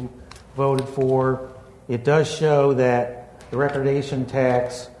that you voted for. It does show that the recordation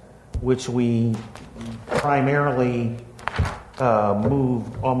tax, which we primarily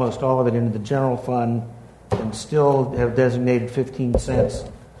moved almost all of it into the general fund and still have designated 15 cents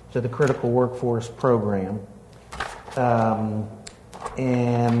to the critical workforce program.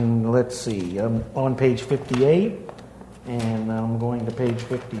 And let's see, I'm on page 58, and I'm going to page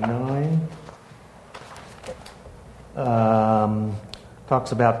 59.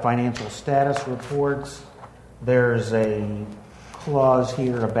 Talks about financial status reports. There's a clause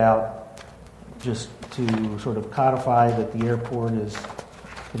here about just to sort of codify that the airport is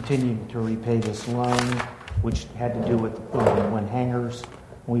continuing to repay this loan, which had to do with when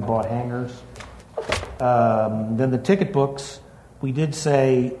we bought hangars. Then the ticket books, we did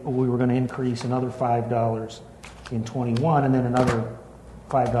say we were going to increase another $5 in 21 and then another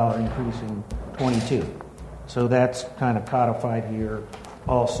 $5 increase in 22. So that's kind of codified here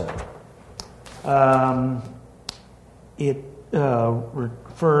also. It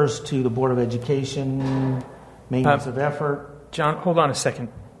refers to the Board of Education, maintenance of effort. John, hold on a second.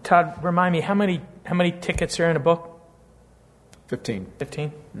 Todd, remind me, how many tickets are in a book? 15. 15?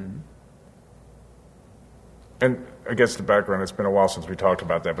 Mm-hmm. And I guess the background, it's been a while since we talked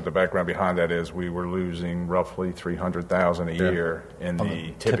about that, but the background behind that is we were losing roughly $300,000 a year in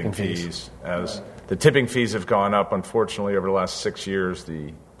the tipping fees. As the tipping fees have gone up, unfortunately, over the last 6 years,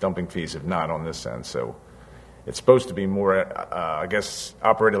 the dumping fees have not on this end. So it's supposed to be more, I guess,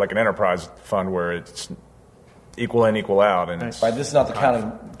 operated like an enterprise fund where it's equal in, equal out. And it's Right, this is not the county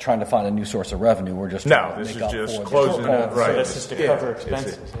trying to find a new source of revenue. We're just No, trying to this make is up just for closing the it, right. So this is to cover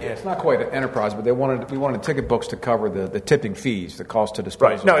expenses. It's not quite an enterprise, but we wanted ticket books to cover the tipping fees, the cost to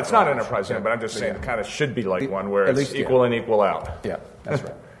dispose. Right. No, it's not enterprise, but I'm just saying it kind of should be like one where At it's least, yeah. equal in, equal out. Yeah, that's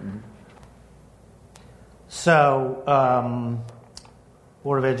right. So,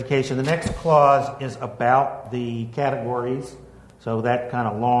 Board of Education, the next clause is about the categories. So that kind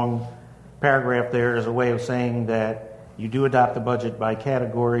of long paragraph there is a way of saying that you do adopt the budget by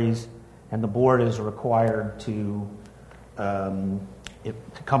categories, and the board is required to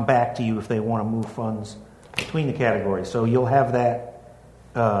come back to you if they want to move funds between the categories. So you'll have that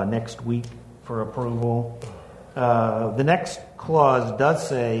next week for approval. The next clause does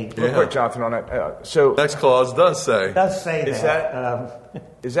say... Real quick, Jonathan, on that. So Next clause does say. Does say Is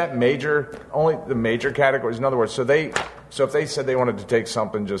that. is that major? Only the major categories. In other words, so if they said they wanted to take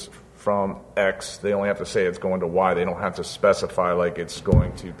something just from X, they only have to say it's going to Y. They don't have to specify like it's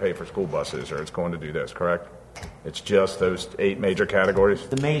going to pay for school buses or it's going to do this. Correct? It's just those 8 major categories.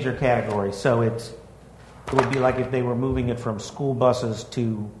 The major categories. So it would be like if they were moving it from school buses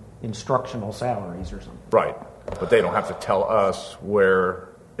to instructional salaries or something. Right. But they don't have to tell us where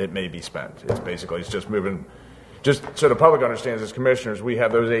it may be spent. It's just moving. Just so the public understands, as commissioners, we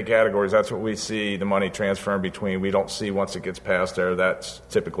have those 8 categories. That's what we see the money transferring between. We don't see once it gets past there. That's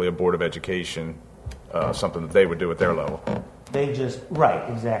typically a Board of Education, something that they would do at their level. They just, right,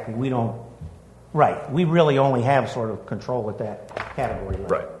 exactly. We don't, right. We really only have sort of control at that category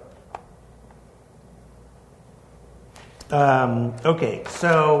level. Right. Okay,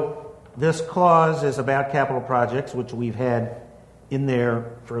 so this clause is about capital projects, which we've had in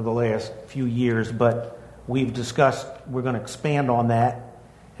there for the last few years, but we've discussed, we're going to expand on that,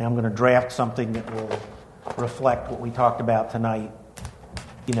 and I'm going to draft something that will reflect what we talked about tonight,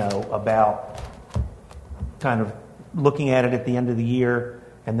 about kind of looking at it at the end of the year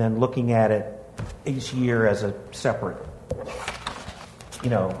and then looking at it each year as a separate,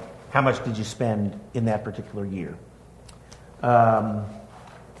 how much did you spend in that particular year? I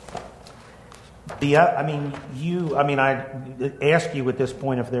ask you at this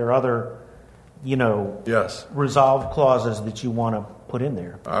point if there are other, Yes. resolved clauses that you want to put in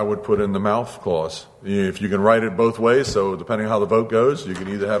there. I would put in the mouth clause. If you can write it both ways, so depending on how the vote goes, you can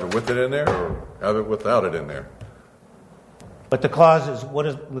either have it with it in there or have it without it in there. But the clause is, what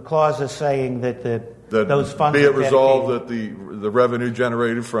is the clause is saying that those funds be it are resolved dedicated- that the revenue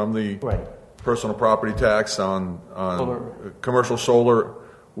generated from the Right. personal property tax on commercial solar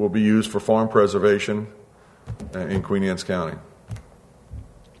will be used for farm preservation in Queen Anne's County.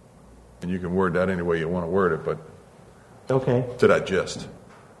 And you can word that any way you want to word it, but Okay. to that gist.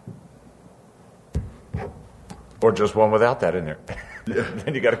 Or just one without that in there.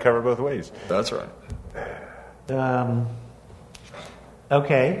 Then you got to cover both ways. That's right.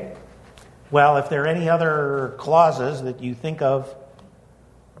 Okay. Well, if there are any other clauses that you think of,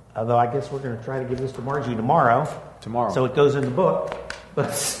 although I guess we're going to try to give this to Margie tomorrow. Tomorrow. So it goes in the book.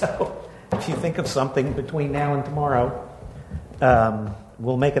 But so if you think of something between now and tomorrow,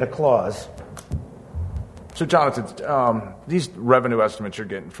 we'll make it a clause. So, Jonathan, these revenue estimates you're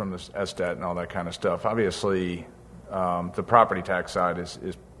getting from this SDAT and all that kind of stuff, obviously the property tax side is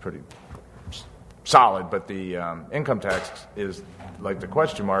pretty solid, but the income tax is like the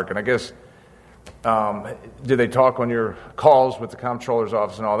question mark. And I guess, did they talk on your calls with the comptroller's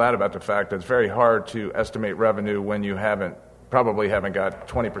office and all that about the fact that it's very hard to estimate revenue when you probably haven't got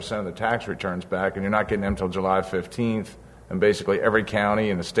 20% of the tax returns back, and you're not getting them until July 15th? And basically every county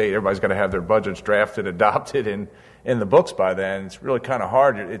in the state, everybody's got to have their budgets drafted, adopted, in the books by then. It's really kind of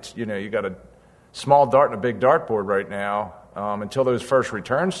hard. It's, you got a small dart and a big dartboard right now. Until those first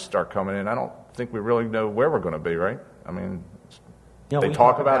returns start coming in, I don't think we really know where we're going to be, right? I mean, they we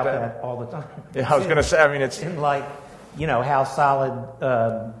talk about that all the time. Yeah, I was going to say, I mean, it's in like, how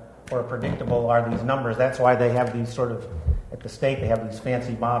solid or predictable are these numbers? That's why they have these sort of, at the state, they have these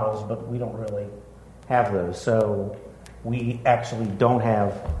fancy models, but we don't really have those. So we actually don't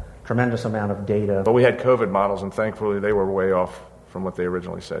have tremendous amount of data. But we had COVID models, and thankfully they were way off from what they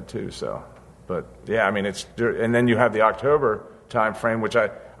originally said too. So, but yeah, I mean, and then you have the October time frame, which I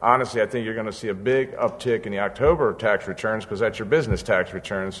think you're going to see a big uptick in the October tax returns because that's your business tax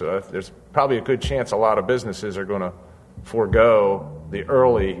returns. So there's probably a good chance a lot of businesses are going to forego the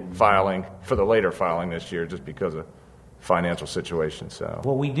early filing for the later filing this year just because of financial situation. So,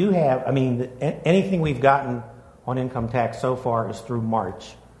 well, we do have. I mean, anything we've gotten on income tax so far is through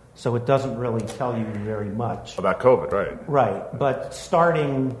March, so it doesn't really tell you very much about COVID, right? Right, but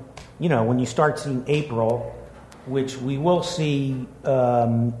starting, when you start seeing April, which we will see in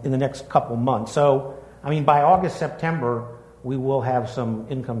the next couple months. So, I mean, by August, September, we will have some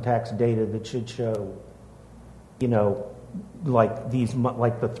income tax data that should show, like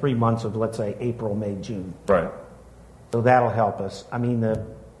the 3 months of, let's say, April, May, June. Right. So that'll help us. I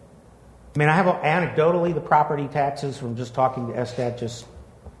have anecdotally the property taxes from just talking to SDAT just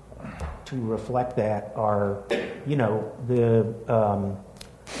to reflect that are,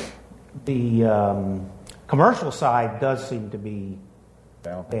 the commercial side does seem to be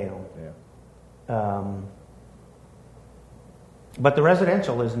down. Yeah. But the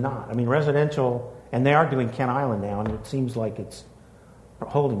residential is not. I mean, residential, and they are doing Kent Island now, and it seems like it's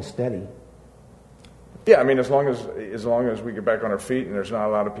holding steady. Yeah, I mean, as long as we get back on our feet and there's not a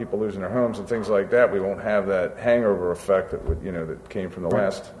lot of people losing their homes and things like that, we won't have that hangover effect that came from the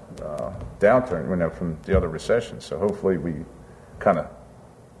last downturn, from the other recession. So hopefully we kind of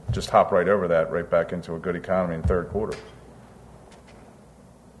just hop right over that, right back into a good economy in third quarter.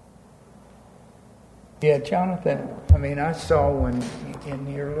 Yeah, Jonathan, I mean, I saw when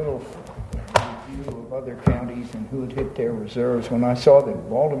in your little review of other counties and who had hit their reserves, when I saw that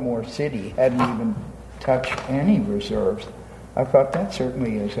Baltimore City hadn't even touched any reserves, I thought that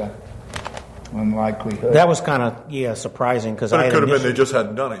certainly is a unlikelihood. That was kind of, surprising because But it could have been they just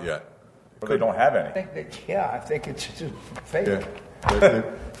hadn't done it yet. But they don't have any. I think it's just fake. Yeah.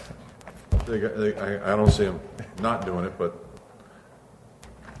 I don't see them not doing it, but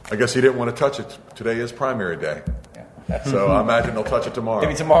I guess he didn't want to touch it. Today is primary day. Yeah. So I imagine they'll touch it tomorrow.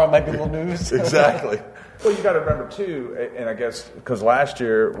 Maybe tomorrow might be a little news. Exactly. Well, you got to remember, too, and I guess because last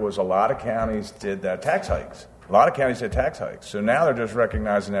year was a lot of counties did that tax hikes. A lot of counties did tax hikes. So now they're just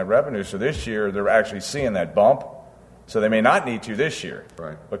recognizing that revenue. So this year they're actually seeing that bump. So they may not need to this year.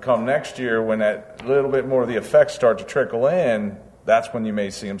 Right. But come next year when that little bit more of the effects start to trickle in, that's when you may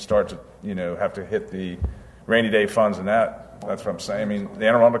see them start to, have to hit the rainy day funds and that. That's what I'm saying. I mean, the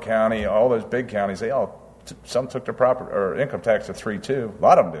Anne Arundel County, all those big counties, some took their property or income tax to 3.2. A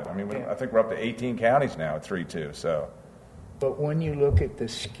lot of them did. I mean, I think we're up to 18 counties now at 3.2. So, but when you look at the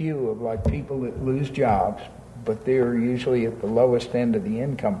skew of like people that lose jobs, but they're usually at the lowest end of the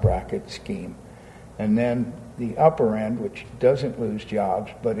income bracket scheme, and then the upper end, which doesn't lose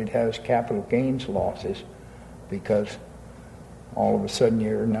jobs, but it has capital gains losses because all of a sudden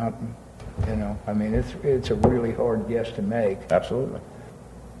you're not, it's a really hard guess to make. absolutely.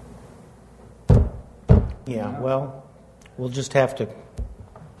 Yeah, well, we'll just have to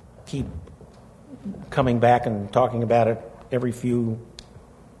keep coming back and talking about it every few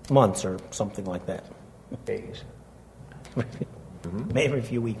months or something like that. Days. Maybe every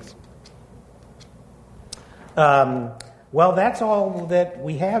few weeks. Well, that's all that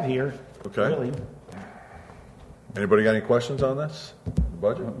we have here. Okay. Really. Anybody got any questions on this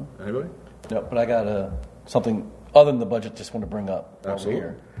budget? Anybody? No, but I got something other than the budget just want to bring up while we're Absolutely.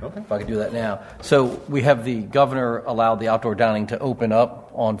 here. Okay. If I could do that now. So we have the governor allowed the outdoor dining to open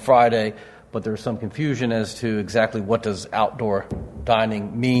up on Friday, but there's some confusion as to exactly what does outdoor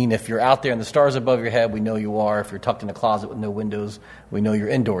dining mean. If you're out there and the stars above your head, we know you are. If you're tucked in a closet with no windows, we know you're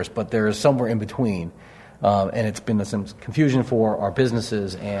indoors. But there is somewhere in between. And it's been some confusion for our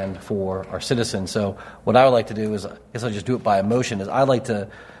businesses and for our citizens. So what I would like to do is, I guess I'll just do it by a motion, is I'd like to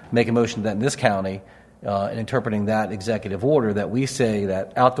make a motion that in this county, in interpreting that executive order, that we say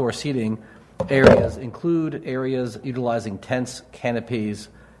that outdoor seating areas include areas utilizing tents, canopies,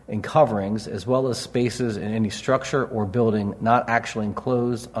 and coverings, as well as spaces in any structure or building not actually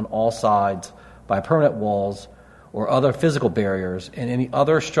enclosed on all sides by permanent walls or other physical barriers, and any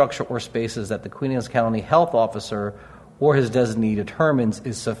other structure or spaces that the Queen Anne's County Health Officer or his designee determines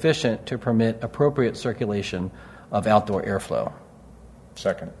is sufficient to permit appropriate circulation of outdoor airflow.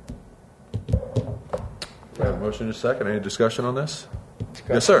 Second. We have a motion and a second. Any discussion on this?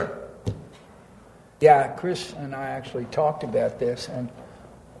 Yes, sir. Yeah, Chris and I actually talked about this, and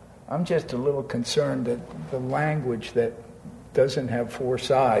I'm just a little concerned that the language that doesn't have four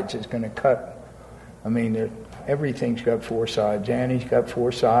sides is going to cut. I mean, everything's got four sides. Annie's got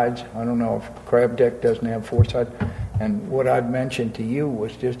four sides. I don't know if Crab Deck doesn't have four sides. And what I'd mentioned to you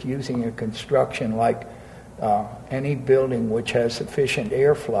was just using a construction like any building which has sufficient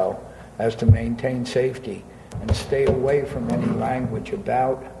airflow as to maintain safety, and stay away from any language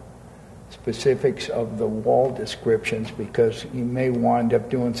about specifics of the wall descriptions, because you may wind up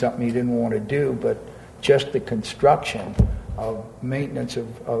doing something you didn't want to do, but just the construction of maintenance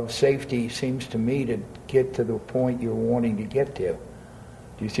of safety seems to me to get to the point you're wanting to get to. Do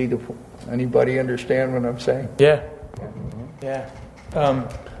you see anybody understand what I'm saying? Yeah. Yeah.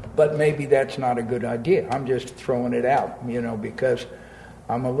 But maybe that's not a good idea. I'm just throwing it out, because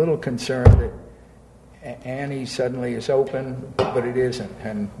I'm a little concerned that Annie suddenly is open, but it isn't.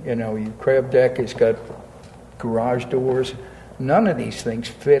 And, your Crab Deck has got garage doors. None of these things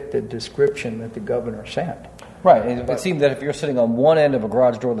fit the description that the governor sent. Right. And it seemed that if you're sitting on one end of a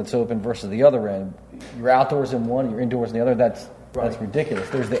garage door that's open versus the other end, you're outdoors in one, you're indoors in the other. That's ridiculous.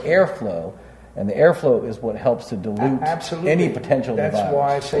 There's the airflow, and the airflow is what helps to dilute any potential That's virus.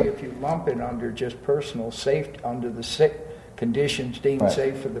 why I say if you lump it under just personal safety, under the conditions deemed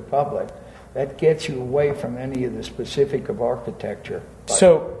safe for the public, that gets you away from any of the specific of architecture.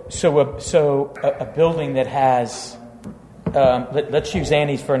 So a building that has, let's use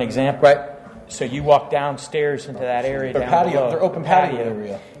Annie's for an example. Right. So you walk downstairs into that area. Their down patio, below, their open patio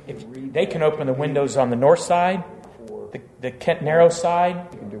area. If they can open the windows on the north side, the Kent Narrow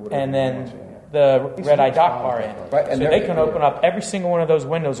side, and then the Red Eye Dock Bar end. Right, and so they can open up every single one of those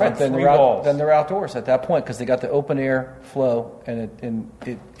windows on then three they're walls. Then they're outdoors at that point because they got the open air flow, and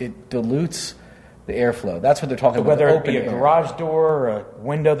it dilutes the airflow. That's what they're talking about. Whether the it be open a air. garage door, or a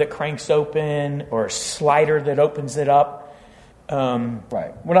window that cranks open, or a slider that opens it up.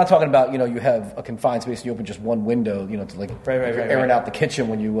 Right. We're not talking about, you have a confined space and you open just one window, to like airing out the kitchen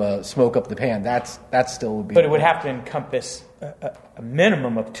when you smoke up the pan. That still would be. But it would have to encompass a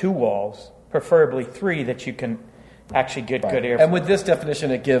minimum of 2 walls, preferably 3, that you can actually get good air. And with this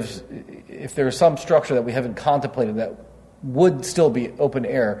definition, it gives, if there's some structure that we haven't contemplated that would still be open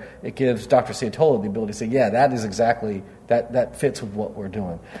air, it gives Dr. Santola the ability to say, yeah, that is exactly, that fits with what we're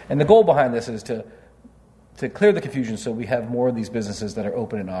doing. And the goal behind this is to clear the confusion so we have more of these businesses that are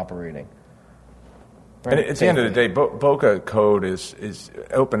open and operating. Right. And at the end of the day, Boca Code is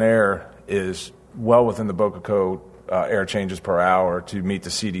open air is well within the Boca Code air changes per hour to meet the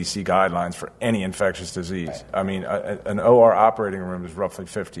CDC guidelines for any infectious disease. Right. I mean, an OR operating room is roughly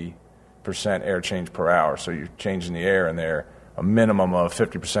 50% air change per hour, so you're changing the air in there a minimum of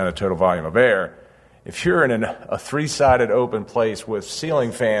 50% of total volume of air. If you're in a 3-sided open place with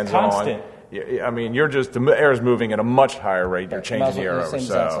ceiling fans Constant. on, I mean, the air is moving at a much higher rate. You're changing the air over.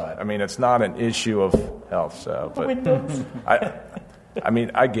 So, I mean, it's not an issue of health. So, but I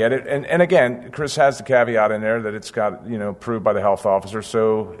mean, I get it. And again, Chris has the caveat in there that it's got, approved by the health officer.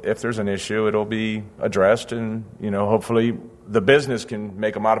 So if there's an issue, it'll be addressed, and, hopefully the business can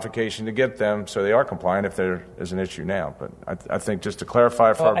make a modification to get them so they are compliant if there is an issue now. But I think just to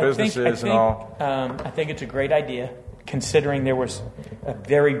clarify for our businesses and all. I think it's a great idea, considering there was a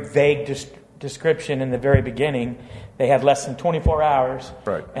very vague description in the very beginning. They had less than 24 hours.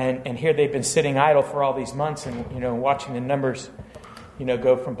 Right. And here they've been sitting idle for all these months and, watching the numbers,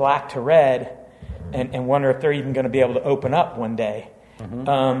 go from black to red and wonder if they're even going to be able to open up one day.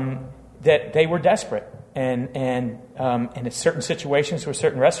 Mm-hmm. That they were desperate. And in certain situations with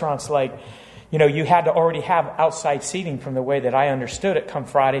certain restaurants, like, you had to already have outside seating from the way that I understood it come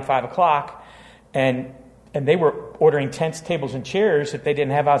Friday, 5 o'clock. And they were ordering tents, tables, and chairs if they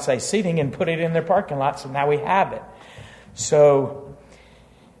didn't have outside seating and put it in their parking lots, and now we have it. So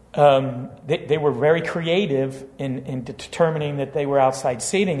they were very creative in determining that they were outside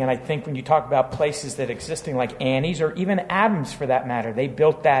seating. And I think when you talk about places that existing like Annie's or even Adams for that matter, they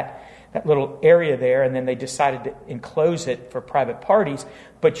built that little area there, and then they decided to enclose it for private parties.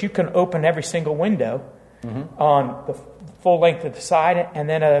 But you can open every single window on the full length of the side, and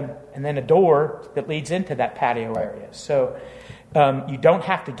then a door that leads into that patio area. So you don't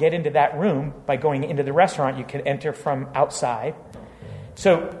have to get into that room by going into the restaurant. You can enter from outside.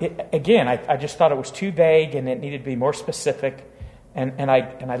 So again, I just thought it was too vague, and it needed to be more specific. And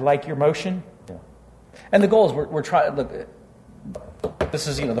I like your motion. Yeah. And the goal is we're trying. Look, this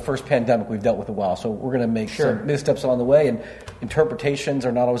is the first pandemic we've dealt with in a while, so we're going to make some missteps along the way, and interpretations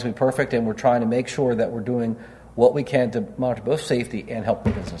are not always going to be perfect, and we're trying to make sure that we're doing what we can to monitor both safety and help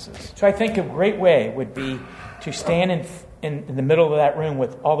the businesses. So I think a great way would be to stand in the middle of that room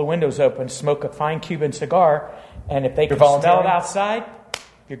with all the windows open, smoke a fine Cuban cigar, and if they can smell it outside,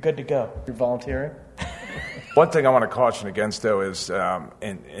 you're good to go. You're volunteering? One thing I want to caution against, though, is,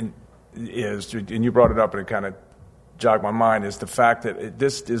 and you brought it up and it kind of jogged my mind, is the fact that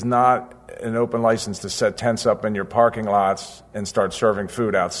this is not an open license to set tents up in your parking lots and start serving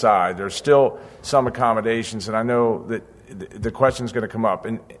food outside. There's still some accommodations, and I know that the question is going to come up.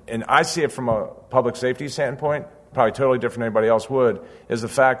 And I see it from a public safety standpoint, probably totally different than anybody else would, is the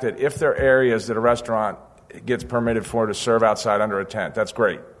fact that if there are areas that a restaurant gets permitted for to serve outside under a tent, that's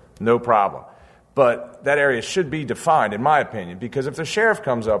great, no problem. But that area should be defined, in my opinion, because if the sheriff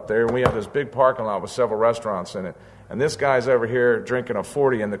comes up there and we have this big parking lot with several restaurants in it, and this guy's over here drinking a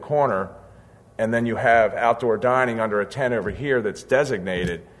 40 in the corner, and then you have outdoor dining under a tent over here that's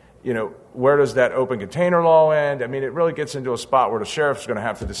designated, where does that open container law end? I mean, it really gets into a spot where the sheriff's going to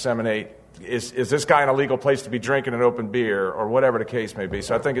have to disseminate, is this guy in a legal place to be drinking an open beer, or whatever the case may be.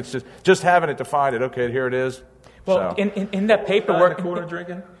 So I think it's just having it defined, okay, here it is. Well, so. in that paperwork... In the corner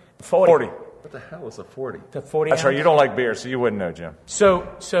drinking? 40. What the hell is a 40? The 40 That's right. You don't like beer, so you wouldn't know, Jim. So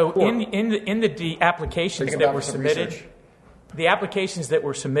in the applications that were submitted, the applications that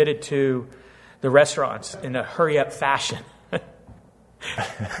were submitted to the restaurants in a hurry-up fashion. You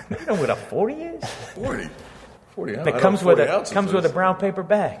know what a 40 is? 40. 40. That comes with a brown paper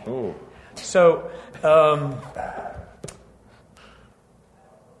bag. Ooh. So.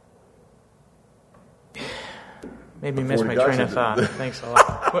 Made me miss my train of thought. Thanks a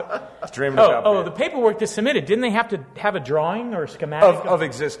lot. The paperwork that's submitted, didn't they have to have a drawing or a schematic? Of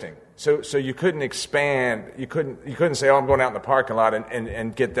existing. So you couldn't expand. You couldn't say, I'm going out in the parking lot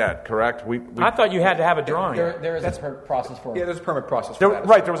and get that, correct? I thought you had to have a drawing. There is a process for it. Yeah, there's a permit process for that.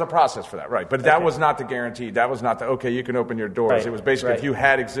 Right, there was a process for that, right. But that was not the guarantee. That was not the, okay, you can open your doors. Right. It was basically if you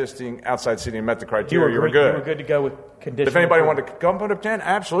had existing outside seating and met the criteria, you were good. You were good to go with conditions. If anybody wanted to come put a tent,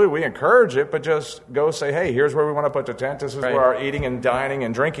 absolutely, we encourage it, but just go say, hey, here's where we want to put the tent. This is where our eating and dining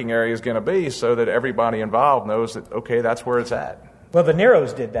and drinking area is going to be, so that everybody involved knows that, okay, that's where it's at. Well, the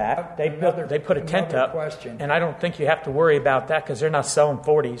Narrows did that. They put a tent up, question. And I don't think you have to worry about that because they're not selling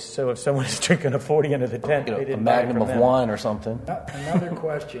 40s. So if someone is drinking a 40 into the tent, they didn't a magnum of wine or something. Another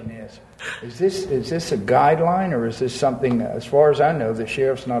question is this a guideline, or is this something? As far as I know, the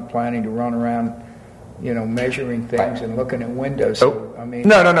sheriff's not planning to run around, measuring things and looking at windows. So, I mean,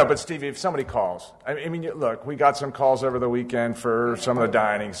 no. But Stevie, if somebody calls, I mean, look, we got some calls over the weekend for some of the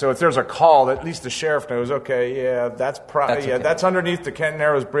dining. So if there's a call, at least the sheriff knows. Okay, yeah, that's underneath the Kent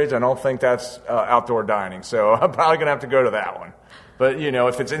Narrows Bridge. I don't think that's outdoor dining. So I'm probably gonna have to go to that one. But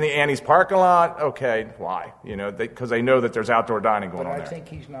if it's in the Annie's parking lot, okay, why? Because they know that there's outdoor dining going on there. I think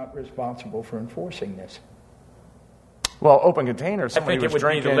he's not responsible for enforcing this. Well, open containers. I think it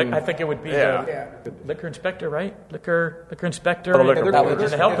would be the liquor inspector, right? Liquor inspector. Oh, liquor.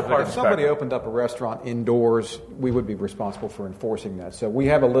 The health department. If somebody opened up a restaurant indoors, we would be responsible for enforcing that. So we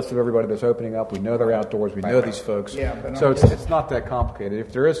have a list of everybody that's opening up. We know they're outdoors. We know these folks. Yeah, but so it's not that complicated.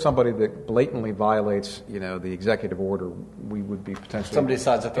 If there is somebody that blatantly violates, the executive order, we would be potentially somebody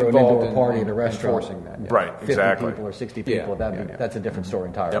decides to throw an indoor party at a restaurant, enforcing that. Yeah. Right, 50 exactly. people or 60 people. That's a different story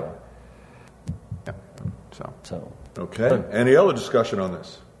entirely. Yep. So. Okay. Any other discussion on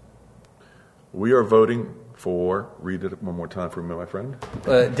this? We are voting for, read it one more time for me, my friend.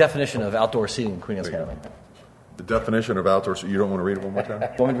 Definition of outdoor seating in Queen Anne's County. The definition of outdoor, you don't want to read it one more time?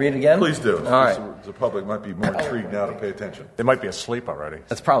 Want me to read it again? Please do. All right. The public might be more intrigued now to pay attention. They might be asleep already.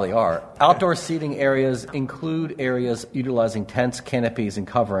 That's probably are. Outdoor seating areas include areas utilizing tents, canopies, and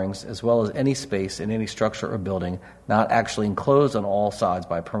coverings, as well as any space in any structure or building not actually enclosed on all sides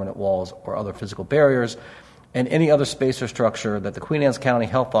by permanent walls or other physical barriers, and any other space or structure that the Queen Anne's County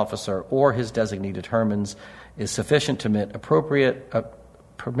Health Officer or his designee determines is sufficient to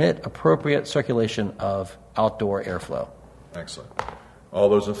permit appropriate circulation of outdoor airflow. Excellent. All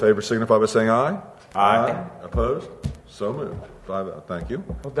those in favor signify by saying aye. Aye. Opposed? So moved. Thank you.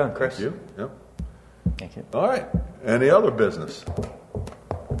 Well done, Chris. Thank you. Yep. Thank you. All right. Any other business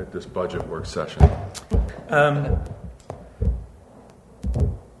at this budget work session?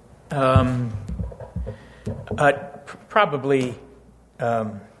 Probably,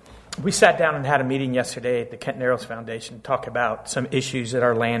 we sat down and had a meeting yesterday at the Kent Narrows Foundation to talk about some issues at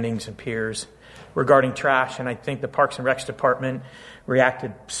our landings and piers regarding trash, and I think the Parks and Recs Department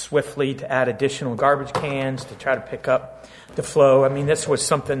reacted swiftly to add additional garbage cans to try to pick up the flow. I mean, this was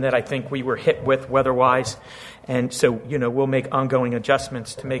something that I think we were hit with weather-wise, and so, we'll make ongoing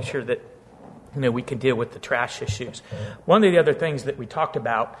adjustments to make sure that, we can deal with the trash issues. One of the other things that we talked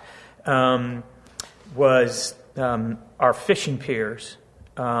about was our fishing piers,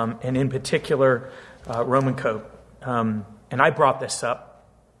 and in particular, Roman Cove. And I brought this up,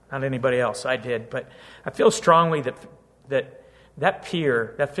 not anybody else, I did, but I feel strongly that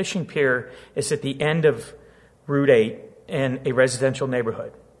pier, that fishing pier, is at the end of Route 8 in a residential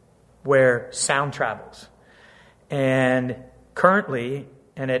neighborhood where sound travels. And currently,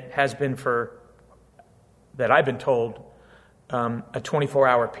 and it has been that I've been told, a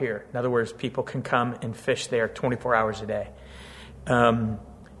 24-hour pier. In other words, people can come and fish there 24 hours a day. And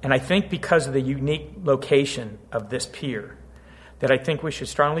I think because of the unique location of this pier, that I think we should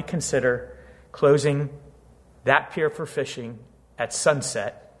strongly consider closing that pier for fishing at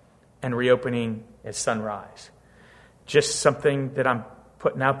sunset and reopening at sunrise. Just something that I'm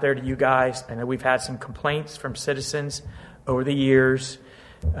putting out there to you guys. I know we've had some complaints from citizens over the years.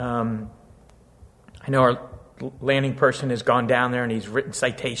 I know our landing person has gone down there and he's written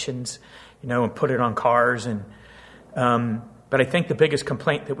citations, and put it on cars. And but I think the biggest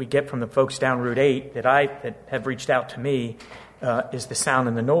complaint that we get from the folks down Route 8 that have reached out to me is the sound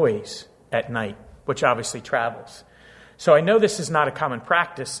and the noise at night, which obviously travels. So I know this is not a common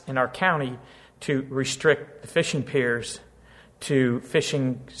practice in our county to restrict the fishing piers to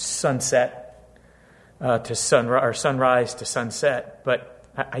fishing sunset to sunrise to sunset. But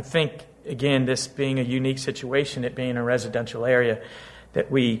I think, again, this being a unique situation, it being a residential area,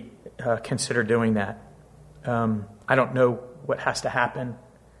 that we consider doing that. I don't know what has to happen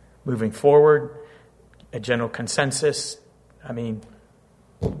moving forward, a general consensus. I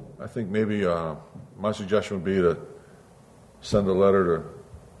think maybe my suggestion would be to send a letter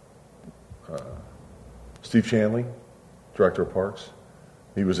to Steve Shanley, Director of Parks.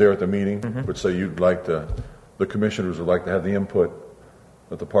 He was there at the meeting, but say the commissioners would like to have the input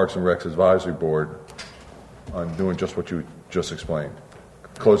of the Parks and Recs Advisory Board on doing just what you just explained,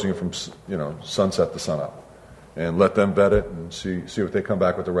 closing it from sunset to sunup, and let them vet it and see what they come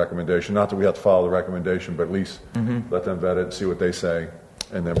back with the recommendation. Not that we have to follow the recommendation, but at least let them vet it and see what they say,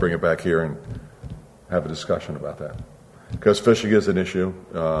 and then bring it back here and have a discussion about that. Because fishing is an issue.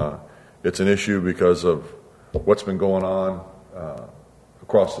 It's an issue because of what's been going on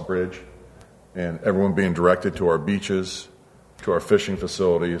across the bridge, and everyone being directed to our beaches, to our fishing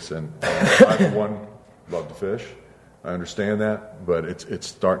facilities, and I, for one, love to fish. I understand that, but it's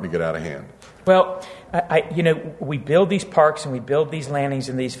starting to get out of hand. Well, we build these parks and we build these landings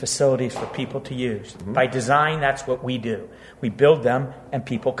and these facilities for people to use. By design, that's what we do. We build them and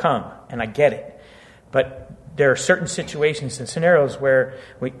people come, and I get it. But there are certain situations and scenarios where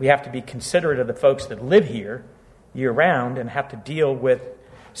we have to be considerate of the folks that live here year-round and have to deal with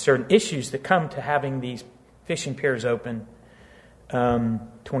certain issues that come to having these fishing piers open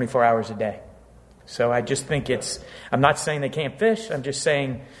 24 hours a day. So I just think I'm not saying they can't fish. I'm just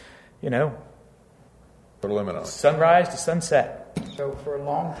saying, put a limit on it. Sunrise to sunset. So for a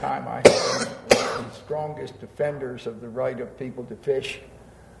long time, I have been the strongest defenders of the right of people to fish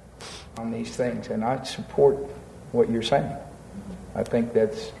on these things, and I support what you're saying. I think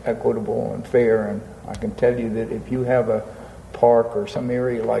that's equitable and fair, and I can tell you that if you have a park or some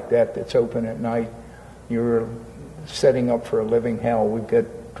area like that that's open at night, you're setting up for a living hell. We've got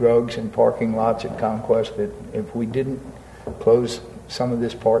drugs and parking lots at Conquest that if we didn't close some of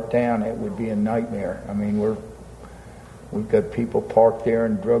this part down, it would be a nightmare. I mean, we've got people parked there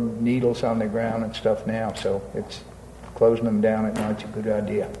and drug needles on the ground and stuff now, so it's closing them down at night's a good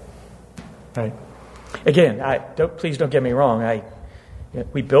idea. Right. Again, please don't get me wrong.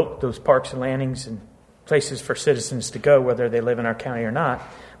 We built those parks and landings and places for citizens to go, whether they live in our county or not.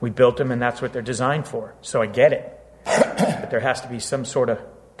 We built them, and that's what they're designed for. So I get it. But there has to be some sort of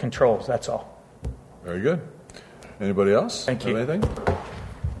controls, that's all. Very good. Anybody else? Thank you. Have anything?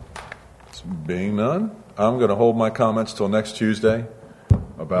 Being none, I'm going to hold my comments till next Tuesday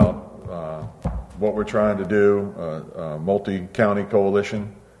about what we're trying to do, multi-county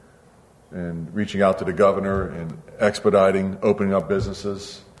coalition, and reaching out to the governor and expediting opening up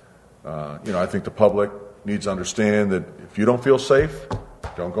businesses. I think the public needs to understand that if you don't feel safe,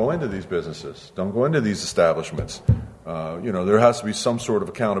 don't go into these businesses. Don't go into these establishments. There has to be some sort of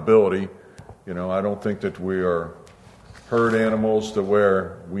accountability. I don't think that we are herd animals to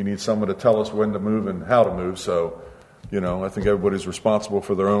where we need someone to tell us when to move and how to move. So, I think everybody's responsible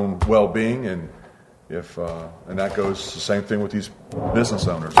for their own well-being, and and that goes the same thing with these business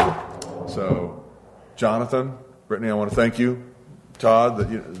owners. So, Jonathan, Brittany, I want to thank you. Todd,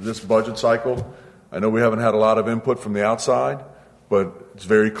 this budget cycle, I know we haven't had a lot of input from the outside, but it's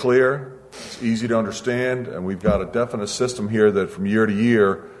very clear, it's easy to understand, and we've got a definite system here that from year to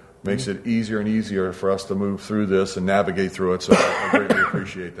year makes it easier and easier for us to move through this and navigate through it. So I greatly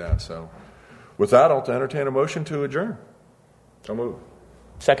appreciate that. So with that, I'll entertain a motion to adjourn. So move.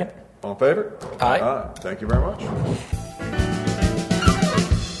 Second? All in favor? Aye. Thank you very much.